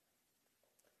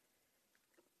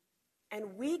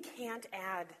 And we can't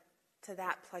add to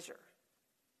that pleasure.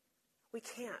 We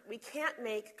can't. We can't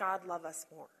make God love us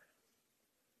more.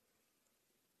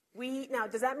 Now,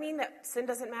 does that mean that sin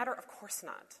doesn't matter? Of course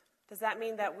not. Does that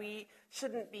mean that we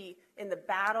shouldn't be in the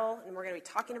battle, and we're going to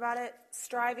be talking about it,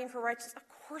 striving for righteousness?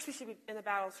 Of course we should be in the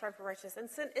battle, striving for righteousness, and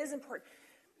sin is important.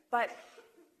 But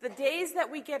the days that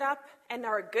we get up and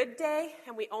are a good day,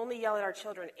 and we only yell at our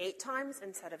children 8 times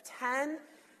instead of 10,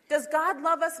 does God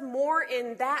love us more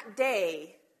in that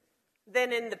day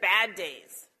than in the bad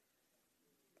days?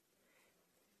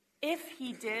 If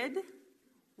he did,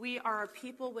 we are a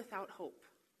people without hope.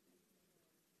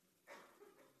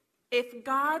 If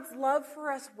God's love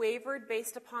for us wavered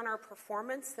based upon our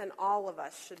performance, then all of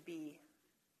us should be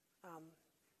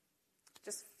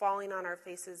just falling on our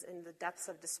faces in the depths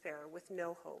of despair with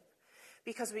no hope.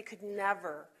 Because we could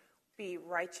never be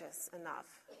righteous enough.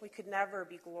 We could never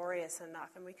be glorious enough.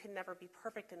 And we could never be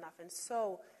perfect enough and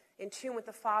so in tune with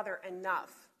the Father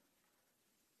enough.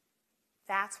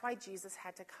 That's why Jesus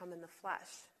had to come in the flesh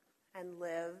and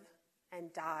live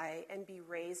and die and be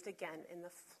raised again in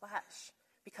the flesh.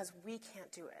 Because we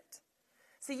can't do it.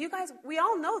 See, you guys, we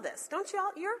all know this. Don't you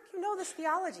all? You know this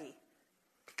theology.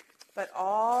 But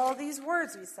all these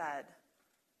words we said,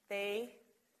 they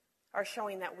are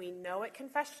showing that we know it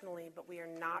confessionally, but we are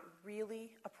not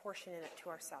really apportioning it to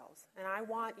ourselves. And I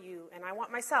want you, and I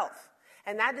want myself.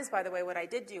 And that is, by the way, what I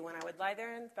did do when I would lie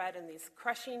there in bed and these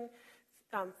crushing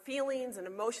feelings and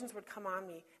emotions would come on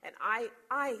me. And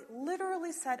I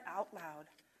literally said out loud,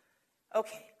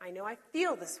 okay, I know I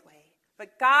feel this way,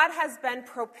 but God has been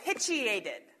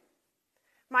propitiated.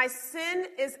 My sin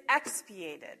is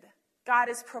expiated. God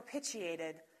is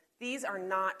propitiated. These are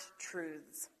not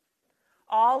truths.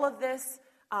 All of this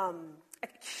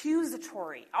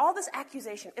accusatory, all this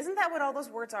accusation, isn't that what all those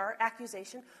words are?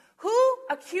 Accusation. Who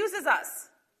accuses us?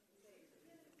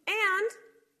 And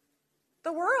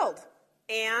the world.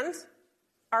 And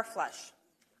our flesh.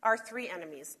 Our 3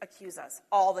 enemies accuse us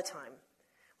all the time.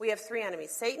 We have 3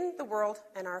 enemies, Satan, the world,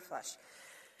 and our flesh.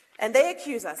 And they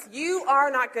accuse us. You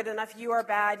are not good enough. You are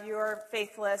bad. You are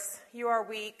faithless. You are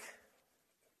weak.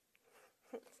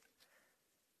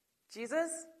 Jesus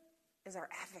is our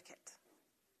advocate.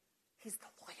 He's the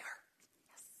lawyer.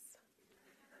 Yes.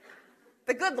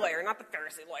 The good lawyer, not the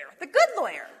Pharisee lawyer. The good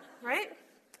lawyer, right?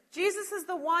 Jesus is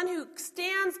the one who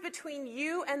stands between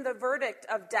you and the verdict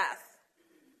of death.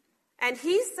 And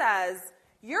he says,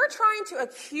 You're trying to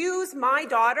accuse my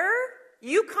daughter,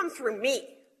 you come through me.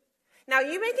 Now,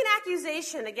 you make an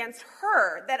accusation against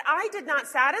her that I did not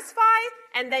satisfy,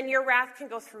 and then your wrath can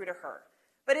go through to her.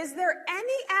 But is there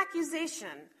any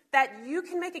accusation that you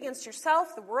can make against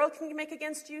yourself, the world can make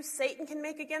against you, Satan can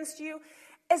make against you?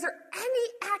 Is there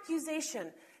any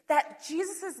accusation that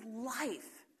Jesus'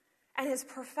 life and his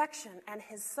perfection and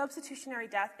his substitutionary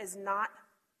death is not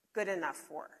good enough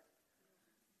for?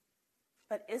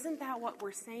 But isn't that what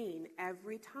we're saying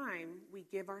every time we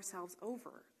give ourselves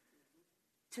over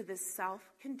to this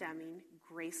self-condemning,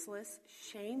 graceless,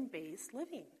 shame-based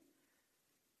living?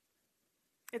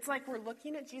 It's like we're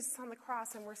looking at Jesus on the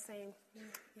cross and we're saying,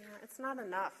 yeah, it's not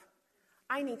enough.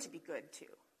 I need to be good too.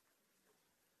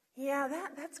 Yeah,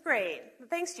 that's great.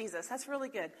 Thanks, Jesus. That's really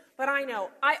good. But I know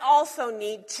I also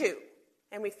need to.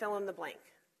 And we fill in the blank.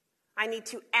 I need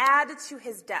to add to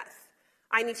his death.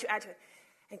 I need to add to it.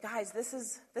 And guys, this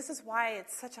is why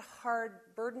it's such a hard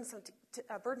burden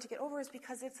to get over, is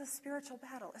because it's a spiritual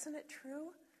battle. Isn't it true?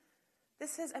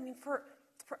 This is, for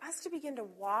us to begin to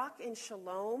walk in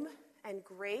shalom and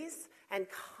grace and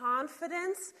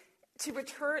confidence, to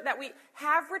return, that we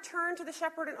have returned to the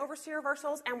shepherd and overseer of our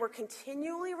souls, and we're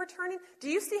continually returning. Do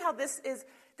you see how this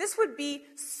would be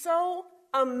so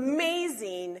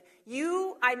amazing?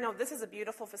 I know this is a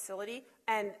beautiful facility,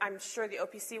 and I'm sure the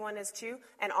OPC one is too,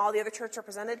 and all the other churches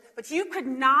represented, but you could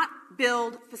not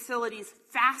build facilities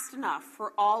fast enough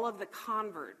for all of the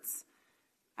converts.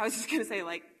 I was just going to say,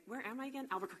 where am I again?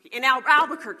 Albuquerque. In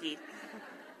Albuquerque.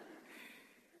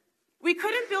 We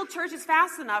couldn't build churches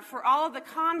fast enough for all of the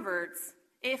converts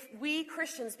if we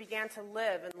Christians began to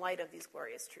live in light of these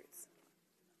glorious truths.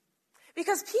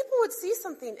 Because people would see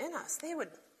something in us. They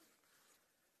would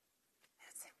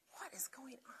say, what is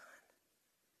going on?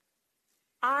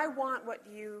 I want what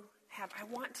you have. I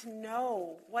want to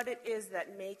know what it is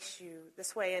that makes you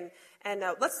this way. And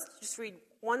let's just read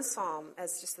one psalm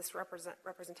as just this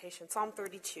representation. Psalm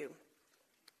 32.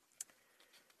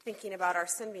 Thinking about our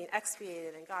sin being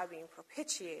expiated and God being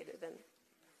propitiated.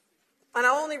 And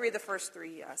I'll only read the first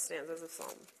three stanzas of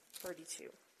Psalm 32.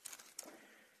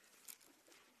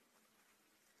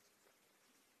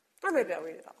 Or maybe I'll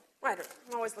read it all. I don't know.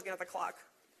 I'm always looking at the clock.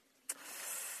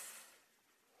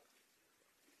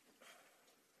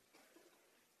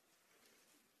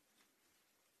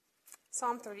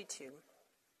 Psalm 32.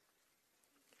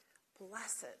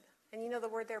 Blessed. And you know the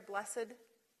word there, blessed?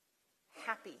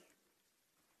 Happy.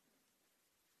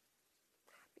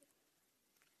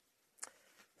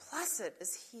 Blessed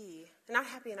is he, not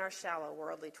happy in our shallow,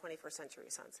 worldly 21st century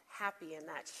sense, happy in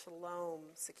that shalom,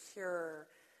 secure,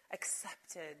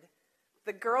 accepted.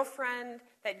 The girlfriend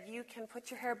that you can put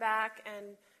your hair back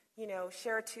and,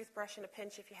 share a toothbrush in a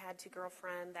pinch if you had to,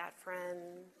 girlfriend, that friend,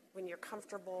 when you're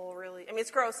comfortable, really.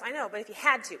 It's gross, I know, but if you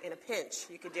had to, in a pinch,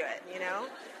 you could do it,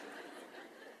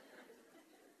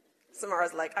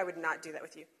 Samara's like, I would not do that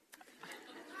with you.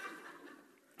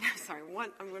 Sorry,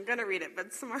 I'm going to read it,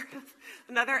 but Samara,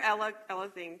 another Ella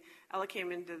thing. Ella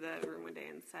came into the room one day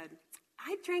and said,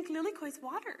 I drank Lilikoi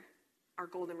water, our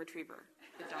golden retriever,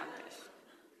 the dogfish.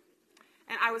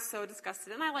 And I was so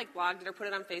disgusted, and I blogged it or put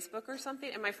it on Facebook or something,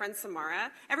 and my friend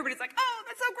Samara, everybody's like, oh,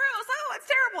 that's so gross, oh, it's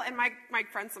terrible. And my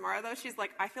friend Samara, though, she's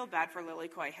like, I feel bad for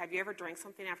Lilikoi. Have you ever drank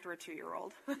something after a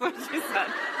 2-year-old? What she said.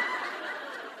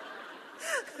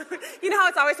 You know how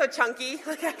it's always so chunky?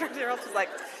 After a 2-year-old, she's like,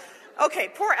 okay,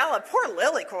 poor Ella, poor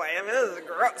Lilikoi. This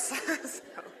is gross.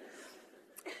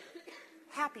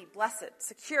 Happy, blessed,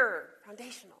 secure,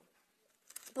 foundational.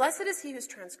 Blessed is he whose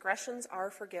transgressions are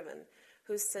forgiven,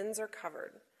 whose sins are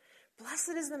covered.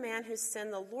 Blessed is the man whose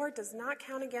sin the Lord does not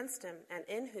count against him, and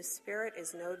in whose spirit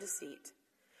is no deceit.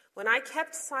 When I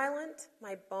kept silent,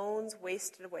 my bones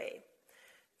wasted away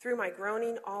through my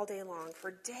groaning all day long.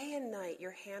 For day and night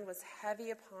your hand was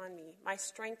heavy upon me. My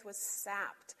strength was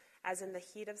sapped as in the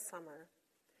heat of summer.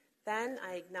 Then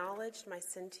I acknowledged my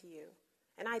sin to you,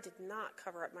 and I did not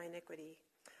cover up my iniquity.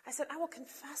 I said, I will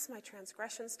confess my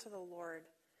transgressions to the Lord,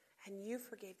 and you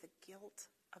forgave the guilt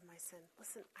of my sin.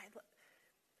 Listen,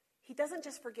 he doesn't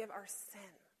just forgive our sin.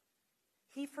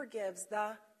 He forgives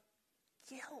the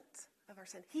guilt of our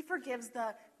sin. He forgives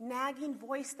the nagging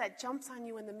voice that jumps on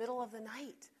you in the middle of the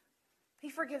night. He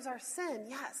forgives our sin,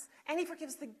 yes. And he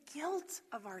forgives the guilt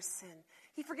of our sin.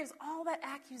 He forgives all that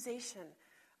accusation.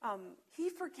 He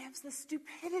forgives the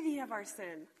stupidity of our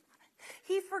sin.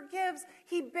 He forgives,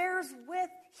 he bears with,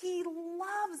 he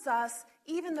loves us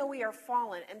even though we are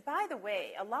fallen. And by the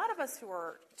way, a lot of us who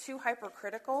are too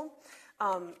hypercritical,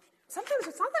 sometimes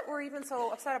it's not that we're even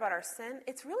so upset about our sin.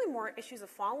 It's really more issues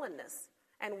of fallenness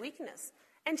and weakness.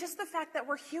 And just the fact that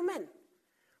we're human.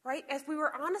 right? If we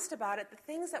were honest about it, the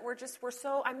things that we're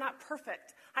so, I'm not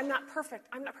perfect. Yeah,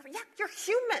 you're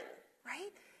human,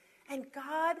 right? And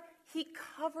God, he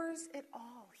covers it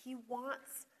all. He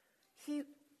wants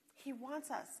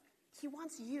us. He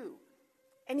wants you.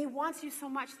 And he wants you so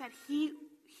much that he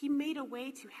made a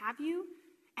way to have you,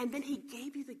 and then he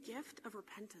gave you the gift of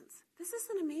repentance. This is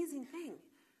an amazing thing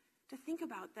to think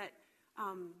about that.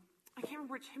 I can't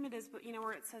remember which hymn it is, but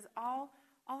where it says, all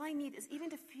I need is even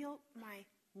to feel my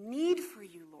need for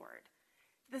you, Lord.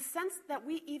 The sense that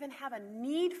we even have a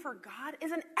need for God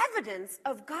is an evidence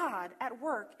of God at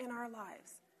work in our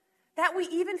lives. That we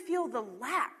even feel the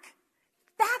lack,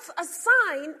 that's a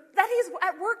sign that he's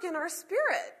at work in our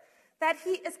spirit. That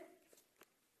he is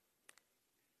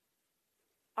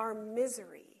our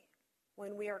misery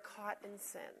when we are caught in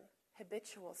sin,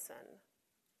 habitual sin.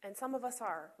 And some of us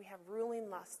are. We have ruling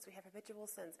lusts. We have habitual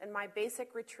sins. And my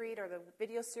basic retreat or the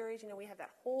video series, we have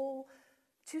that whole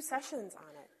 2 sessions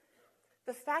on it.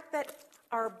 The fact that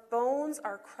our bones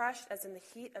are crushed as in the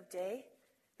heat of day,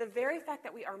 the very fact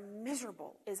that we are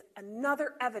miserable is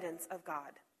another evidence of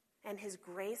God and his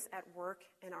grace at work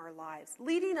in our lives,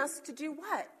 leading us to do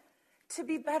what? To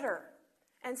be better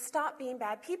and stop being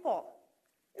bad people.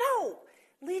 No,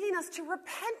 leading us to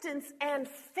repentance and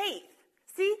faith.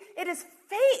 See, it is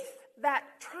faith that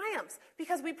triumphs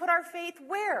because we put our faith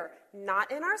where?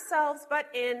 Not in ourselves, but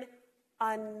in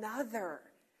another,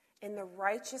 in the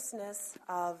righteousness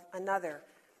of another.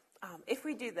 If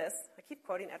we do this, I keep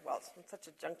quoting Ed Welch. I'm such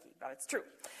a junkie, but it's true.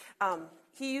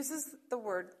 He uses the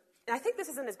word, and I think this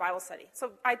is in his Bible study.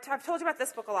 So I've told you about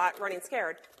this book a lot, Running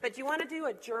Scared. But do you want to do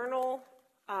a journal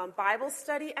Bible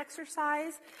study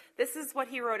exercise? This is what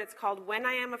he wrote. It's called When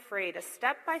I Am Afraid, a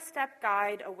step-by-step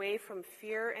guide away from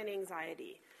fear and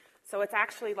anxiety. So it's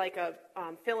actually like a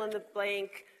fill in the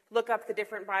blank, look up the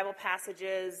different Bible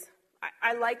passages.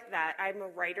 I like that. I'm a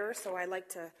writer, so I like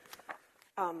to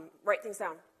write things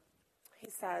down. He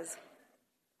says,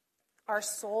 our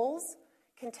souls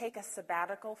can take a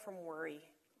sabbatical from worry.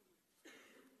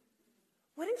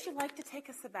 Wouldn't you like to take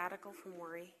a sabbatical from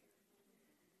worry?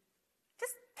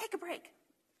 Just take a break.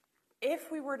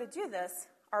 If we were to do this,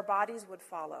 our bodies would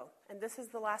follow. And this is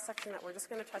the last section that we're just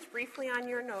going to touch briefly on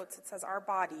your notes. It says our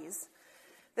bodies.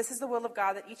 This is the will of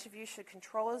God, that each of you should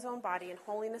control his own body in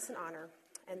holiness and honor.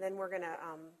 And then we're going to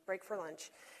break for lunch.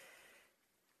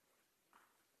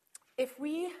 If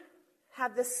we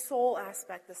have this soul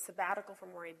aspect, this sabbatical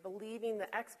from worry, believing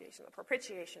the expiation, the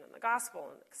propitiation, and the gospel,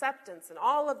 and acceptance, and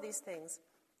all of these things,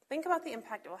 think about the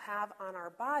impact it will have on our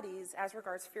bodies as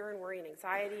regards fear and worry and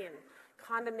anxiety and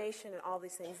condemnation and all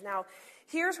these things. Now,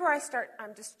 here's where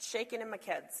I'm just shaking in my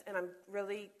kids, and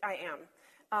I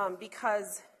am.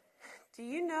 Because do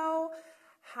you know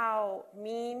how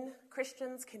mean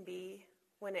Christians can be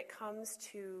when it comes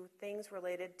to things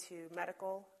related to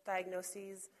medical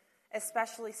diagnoses,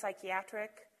 especially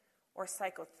psychiatric or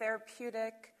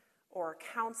psychotherapeutic or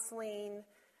counseling?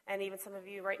 And even some of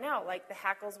you right now, like the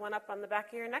hackles went up on the back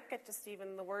of your neck at just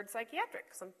even the word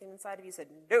psychiatric. Something inside of you said,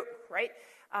 no, right?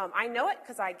 I know it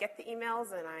because I get the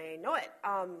emails and I know it.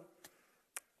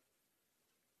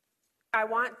 I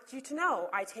want you to know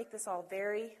I take this all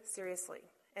very seriously.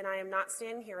 And I am not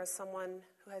standing here as someone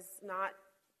who has not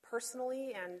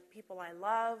personally, and people I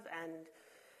love, and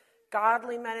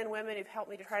godly men and women who've helped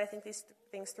me to try to think these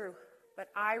things through. But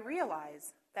I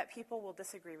realize that people will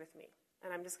disagree with me.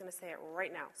 And I'm just going to say it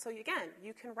right now. So again,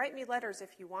 you can write me letters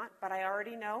if you want, but I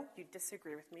already know you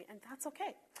disagree with me, and that's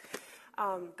okay.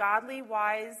 Godly,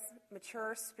 wise,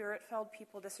 mature, spirit-filled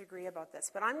people disagree about this.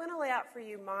 But I'm going to lay out for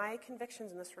you my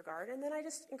convictions in this regard, and then I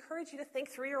just encourage you to think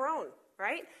through your own,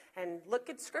 right? And look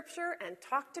at Scripture and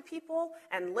talk to people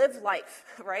and live life,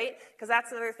 right? Because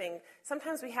that's another thing.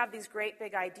 Sometimes we have these great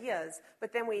big ideas,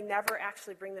 but then we never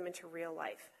actually bring them into real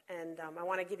life. And I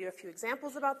want to give you a few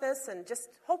examples about this and just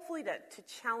hopefully to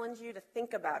challenge you to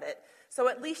think about it. So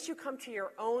at least you come to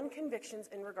your own convictions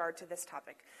in regard to this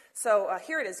topic. So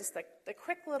here it is, just the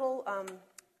quick little,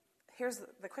 here's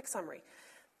the quick summary.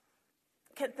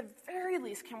 At the very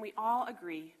least, can we all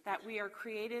agree that we are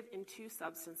created in 2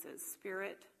 substances,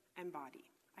 spirit and body?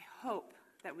 I hope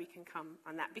that we can come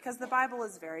on that, because the Bible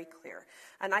is very clear.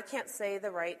 And I can't say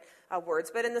the right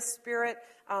words, but in the spirit,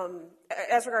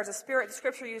 as regards to spirit, the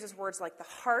Scripture uses words like the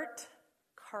heart,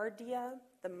 cardia,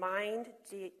 the mind,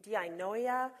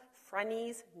 dianoia,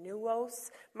 phrenes, nous.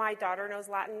 My daughter knows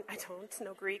Latin. I don't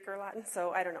know Greek or Latin,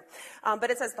 so I don't know. But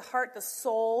it says the heart, the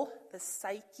soul, the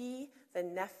psyche, the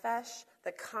nephesh,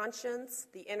 the conscience,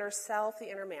 the inner self, the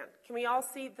inner man. Can we all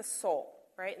see the soul?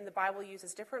 right? And the Bible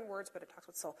uses different words, but it talks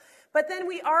about soul. But then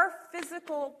we are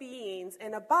physical beings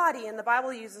in a body, and the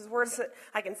Bible uses words that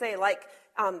I can say like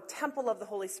temple of the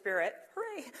Holy Spirit,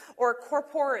 hooray, or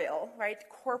corporeal, right?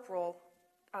 Corporal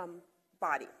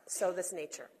body, so this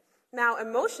nature. Now,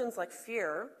 emotions like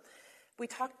fear, we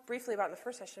talked briefly about in the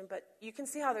first session, but you can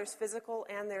see how there's physical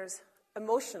and there's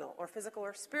emotional or physical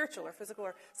or spiritual or physical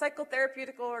or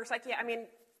psychotherapeutical or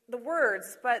the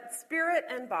words, but spirit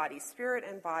and body.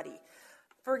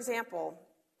 For example,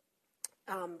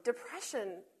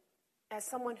 depression, as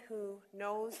someone who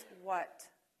knows what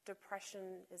depression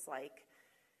is like,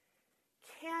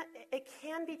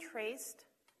 can be traced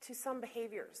to some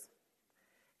behaviors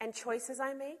and choices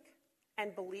I make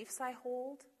and beliefs I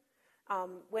hold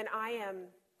when I am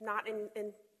not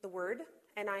in the Word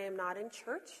and I am not in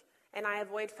church and I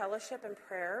avoid fellowship and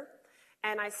prayer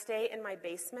and I stay in my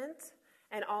basement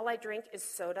and all I drink is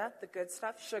soda, the good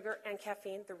stuff, sugar and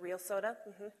caffeine, the real soda,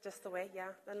 just the way,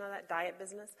 none of that diet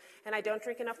business. And I don't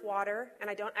drink enough water and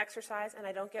I don't exercise and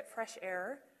I don't get fresh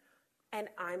air and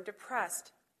I'm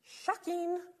depressed.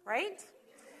 Shocking, right?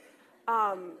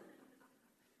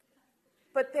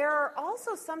 But there are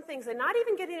also some things, and not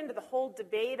even getting into the whole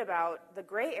debate about the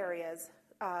gray areas,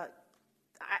 I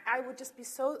would just be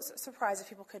so surprised if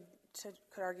people could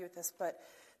argue with this, but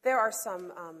there are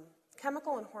some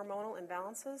chemical and hormonal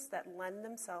imbalances that lend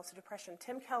themselves to depression.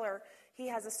 Tim Keller, he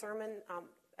has a sermon,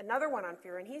 another one on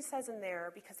fear, and he says in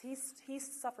there, because he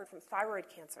suffered from thyroid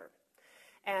cancer,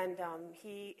 and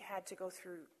he had to go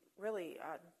through really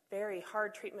very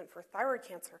hard treatment for thyroid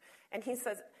cancer, and he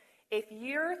says, if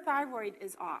your thyroid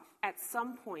is off, at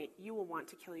some point, you will want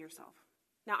to kill yourself.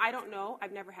 Now, I don't know.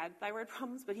 I've never had thyroid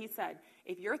problems, but he said,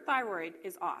 if your thyroid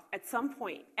is off, at some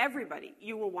point, everybody,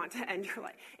 you will want to end your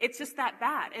life. It's just that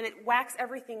bad, and it whacks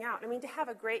everything out. I mean, to have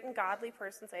a great and godly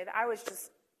person say that, I was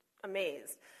just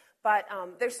amazed. But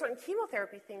there's certain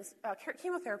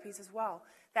chemotherapies as well,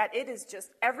 that it is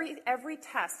just every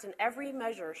test and every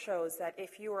measure shows that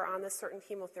if you are on this certain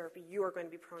chemotherapy, you are going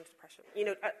to be prone to depression.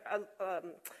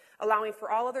 Allowing for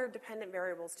all other dependent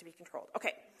variables to be controlled.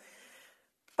 Okay.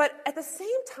 But at the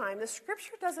same time, the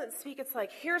scripture doesn't speak, it's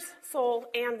like, here's soul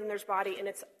and then there's body, and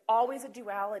it's always a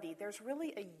duality. There's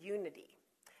really a unity.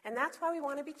 And that's why we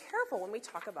want to be careful when we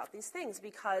talk about these things,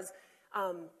 because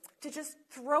to just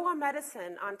throw a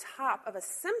medicine on top of a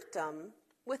symptom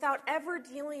without ever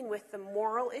dealing with the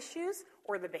moral issues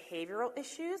or the behavioral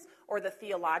issues or the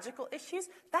theological issues,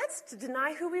 that's to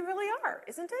deny who we really are,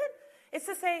 isn't it? It's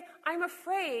to say, I'm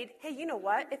afraid, hey, you know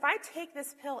what? If I take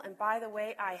this pill, and by the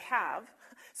way, I have,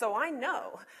 so I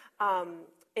know,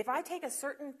 if I take a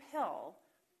certain pill,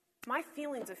 my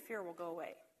feelings of fear will go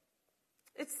away.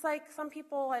 It's like some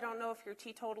people, I don't know if you're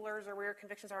teetotalers or where your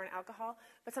convictions are in alcohol,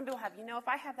 but some people have, if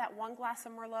I have that one glass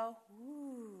of Merlot,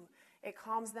 it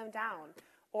calms them down.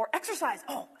 Or exercise.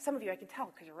 Oh, some of you I can tell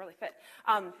because you're really fit.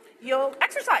 You'll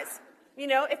exercise.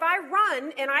 If I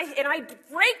run and I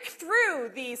break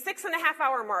through the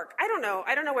 6.5-hour mark, I don't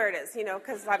know where it is,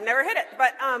 because I've never hit it.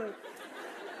 But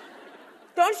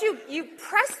don't you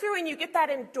press through and you get that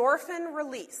endorphin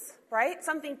release, right?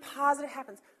 Something positive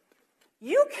happens.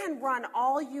 You can run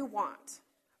all you want,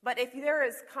 but if there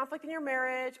is conflict in your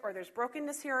marriage or there's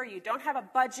brokenness here or you don't have a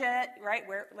budget, right,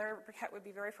 where Larry Burkett would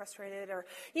be very frustrated, or,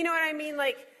 you know what I mean,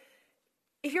 like,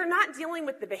 if you're not dealing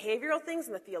with the behavioral things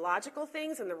and the theological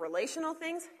things and the relational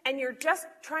things, and you're just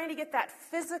trying to get that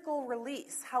physical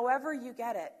release, however you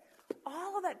get it,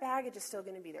 all of that baggage is still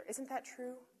going to be there. Isn't that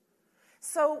true?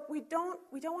 So we don't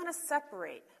want to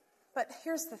separate. But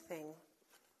here's the thing.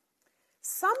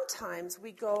 Sometimes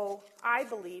we go, I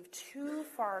believe, too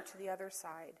far to the other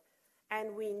side,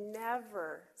 and we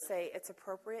never say it's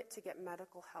appropriate to get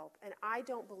medical help. And I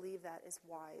don't believe that is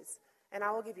wise. And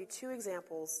I will give you 2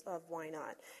 examples of why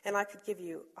not. And I could give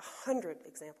you 100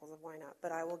 examples of why not,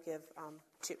 but I will give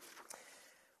 2.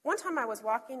 One time I was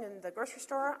walking in the grocery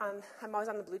store. I'm always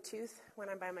on the Bluetooth when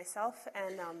I'm by myself,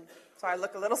 and so I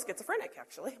look a little schizophrenic,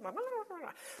 actually.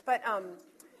 But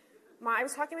I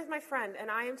was talking with my friend, and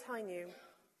I am telling you,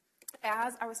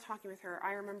 as I was talking with her,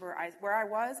 I remember where I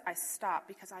was, I stopped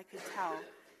because I could tell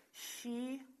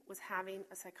she was having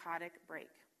a psychotic break.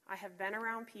 I have been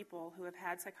around people who have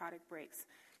had psychotic breaks.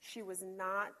 She was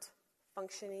not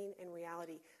functioning in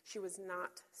reality. She was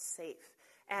not safe.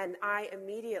 And I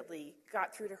immediately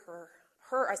got through to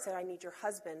her. I said, I need your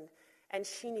husband, and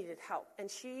she needed help. And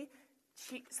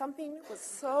something was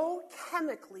so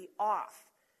chemically off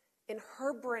in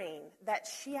her brain that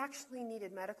she actually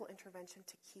needed medical intervention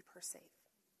to keep her safe.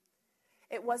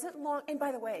 It wasn't long, and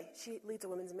by the way, she leads a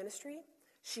women's ministry.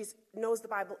 She knows the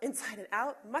Bible inside and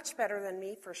out, much better than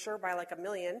me, for sure, by like a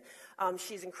million.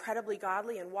 She's incredibly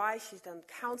godly and wise. She's done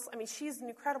counsel. I mean, she's an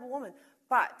incredible woman.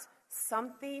 But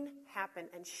something happened,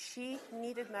 and she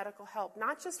needed medical help,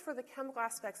 not just for the chemical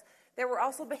aspects. There were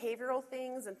also behavioral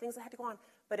things and things that had to go on.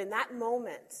 But in that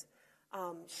moment,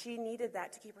 she needed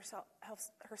that to keep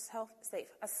herself safe.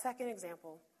 A second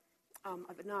example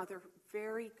of another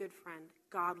very good friend,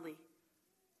 godly,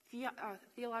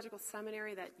 theological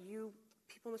seminary that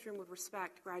people in this room would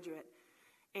respect, graduate.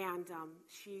 And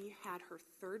she had her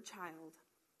third child,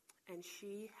 and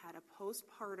she had a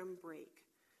postpartum break.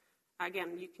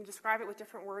 Again, you can describe it with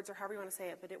different words or however you want to say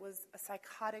it, but it was a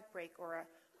psychotic break or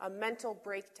a mental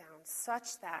breakdown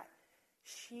such that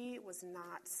she was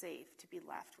not safe to be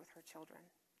left with her children.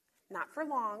 Not for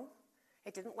long.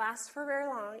 It didn't last for very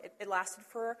long. It lasted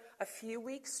for a few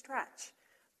weeks stretch.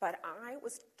 But I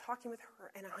was talking with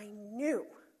her, and I knew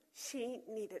she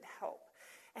needed help.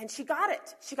 And she got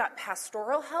it. She got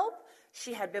pastoral help,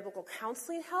 she had biblical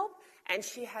counseling help, and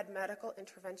she had medical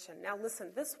intervention. Now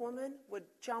listen, this woman would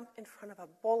jump in front of a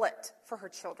bullet for her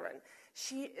children.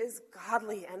 She is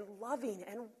godly and loving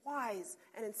and wise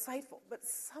and insightful, but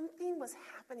something was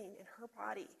happening in her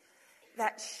body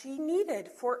that she needed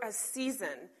for a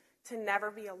season to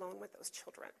never be alone with those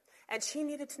children. And she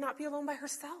needed to not be alone by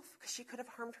herself because she could have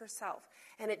harmed herself.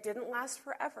 And it didn't last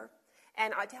forever.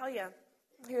 And I tell you,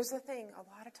 here's the thing.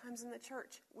 A lot of times in the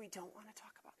church, we don't want to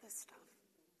talk about this stuff.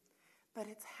 But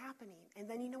it's happening. And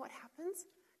then you know what happens?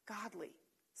 Godly,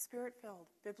 spirit-filled,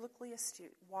 biblically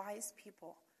astute, wise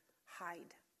people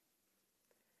hide.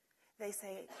 They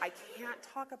say, I can't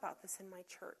talk about this in my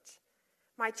church.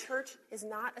 My church is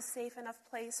not a safe enough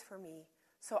place for me.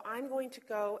 So I'm going to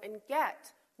go and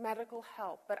get medical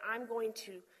help, but I'm going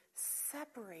to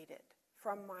separate it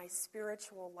from my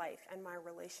spiritual life and my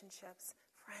relationships.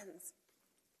 Friends,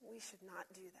 we should not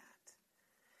do that.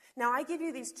 Now, I give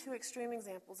you these two extreme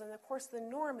examples, and of course the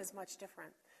norm is much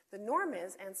different. The norm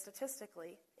is, and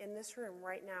statistically, in this room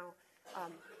right now,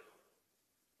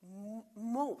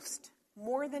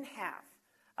 more than half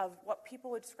of what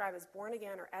people would describe as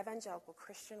born-again or evangelical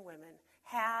Christian women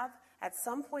have, at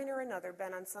some point or another,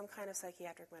 been on some kind of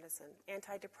psychiatric medicine.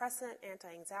 Antidepressant,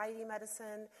 anti-anxiety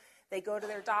medicine. They go to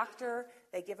their doctor,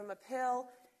 they give them a pill,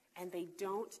 and they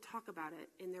don't talk about it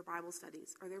in their Bible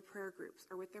studies or their prayer groups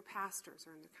or with their pastors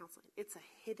or in their counseling. It's a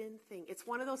hidden thing. It's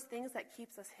one of those things that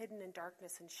keeps us hidden in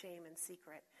darkness and shame and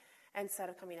secret instead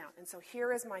of coming out. And so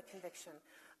here is my conviction.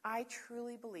 I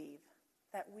truly believe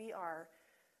that we are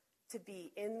to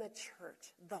be in the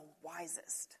church the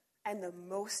wisest and the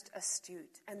most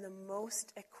astute and the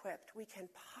most equipped we can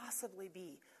possibly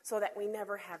be so that we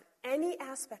never have any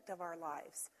aspect of our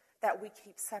lives that we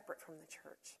keep separate from the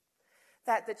church.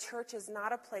 That the church is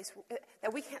not a place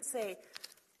that we can't say,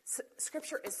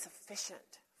 Scripture is sufficient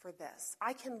for this.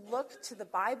 I can look to the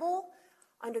Bible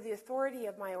under the authority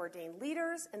of my ordained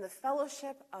leaders and the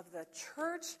fellowship of the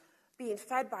church, being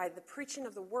fed by the preaching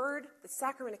of the word, the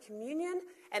sacrament of communion,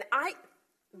 and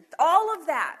all of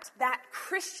that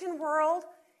Christian world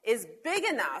is big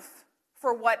enough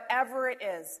for whatever it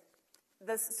is.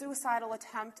 The suicidal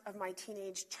attempt of my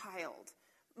teenage child,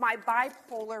 my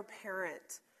bipolar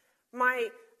parent, my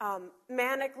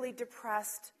manically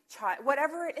depressed child,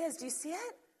 whatever it is. Do you see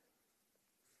it?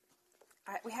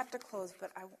 We have to close,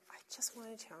 but I just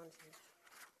want to challenge you.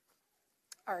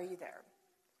 Are you there?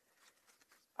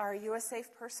 Are you a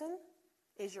safe person?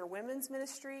 Is your women's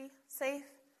ministry safe?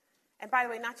 And by the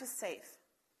way, not just safe,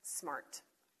 smart,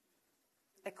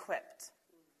 equipped.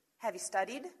 Have you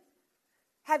studied?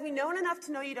 Have you known enough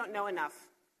to know you don't know enough?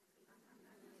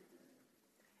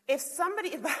 If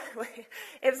somebody's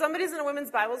in a women's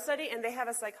Bible study and they have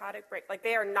a psychotic break, like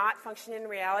they are not functioning in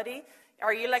reality,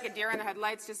 are you like a deer in the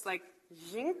headlights, just like,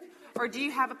 zing? Or do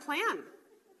you have a plan?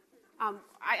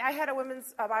 I had a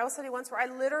women's Bible study once where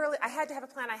I had to have a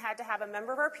plan. I had to have a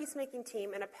member of our peacemaking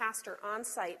team and a pastor on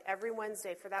site every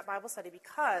Wednesday for that Bible study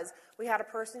because we had a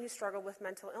person who struggled with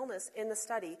mental illness in the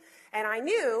study. And I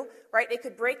knew, right, it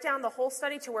could break down the whole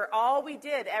study to where all we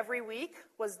did every week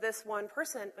was this one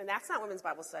person, and that's not women's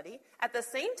Bible study. At the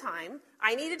same time,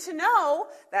 I needed to know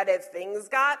that if things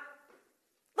got,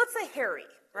 let's say, hairy,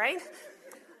 right?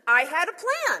 I had a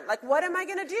plan. Like, what am I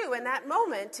going to do in that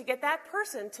moment to get that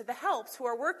person to the helps who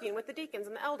are working with the deacons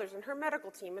and the elders and her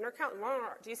medical team and her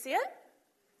counselor? Do you see it?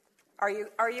 Are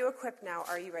you equipped now?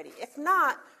 Are you ready? If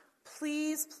not,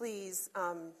 please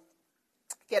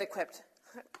get equipped.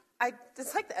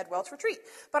 It's like the Ed Welch retreat.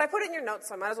 But I put it in your notes,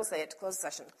 so I might as well say it to close the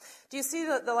session. Do you see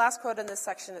the last quote in this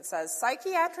section? It says,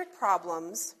 psychiatric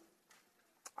problems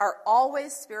are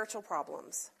always spiritual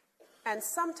problems and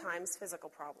sometimes physical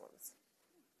problems.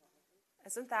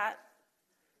 Isn't that?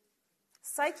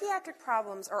 Psychiatric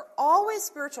problems are always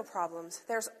spiritual problems.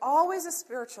 There's always a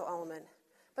spiritual element.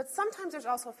 But sometimes there's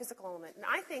also a physical element. And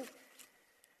I think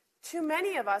too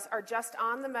many of us are just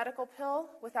on the medical pill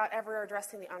without ever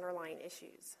addressing the underlying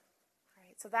issues.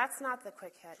 Right? So that's not the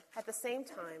quick hit. At the same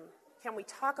time, can we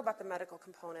talk about the medical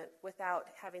component without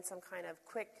having some kind of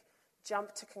quick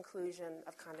jump to conclusion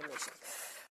of condemnation?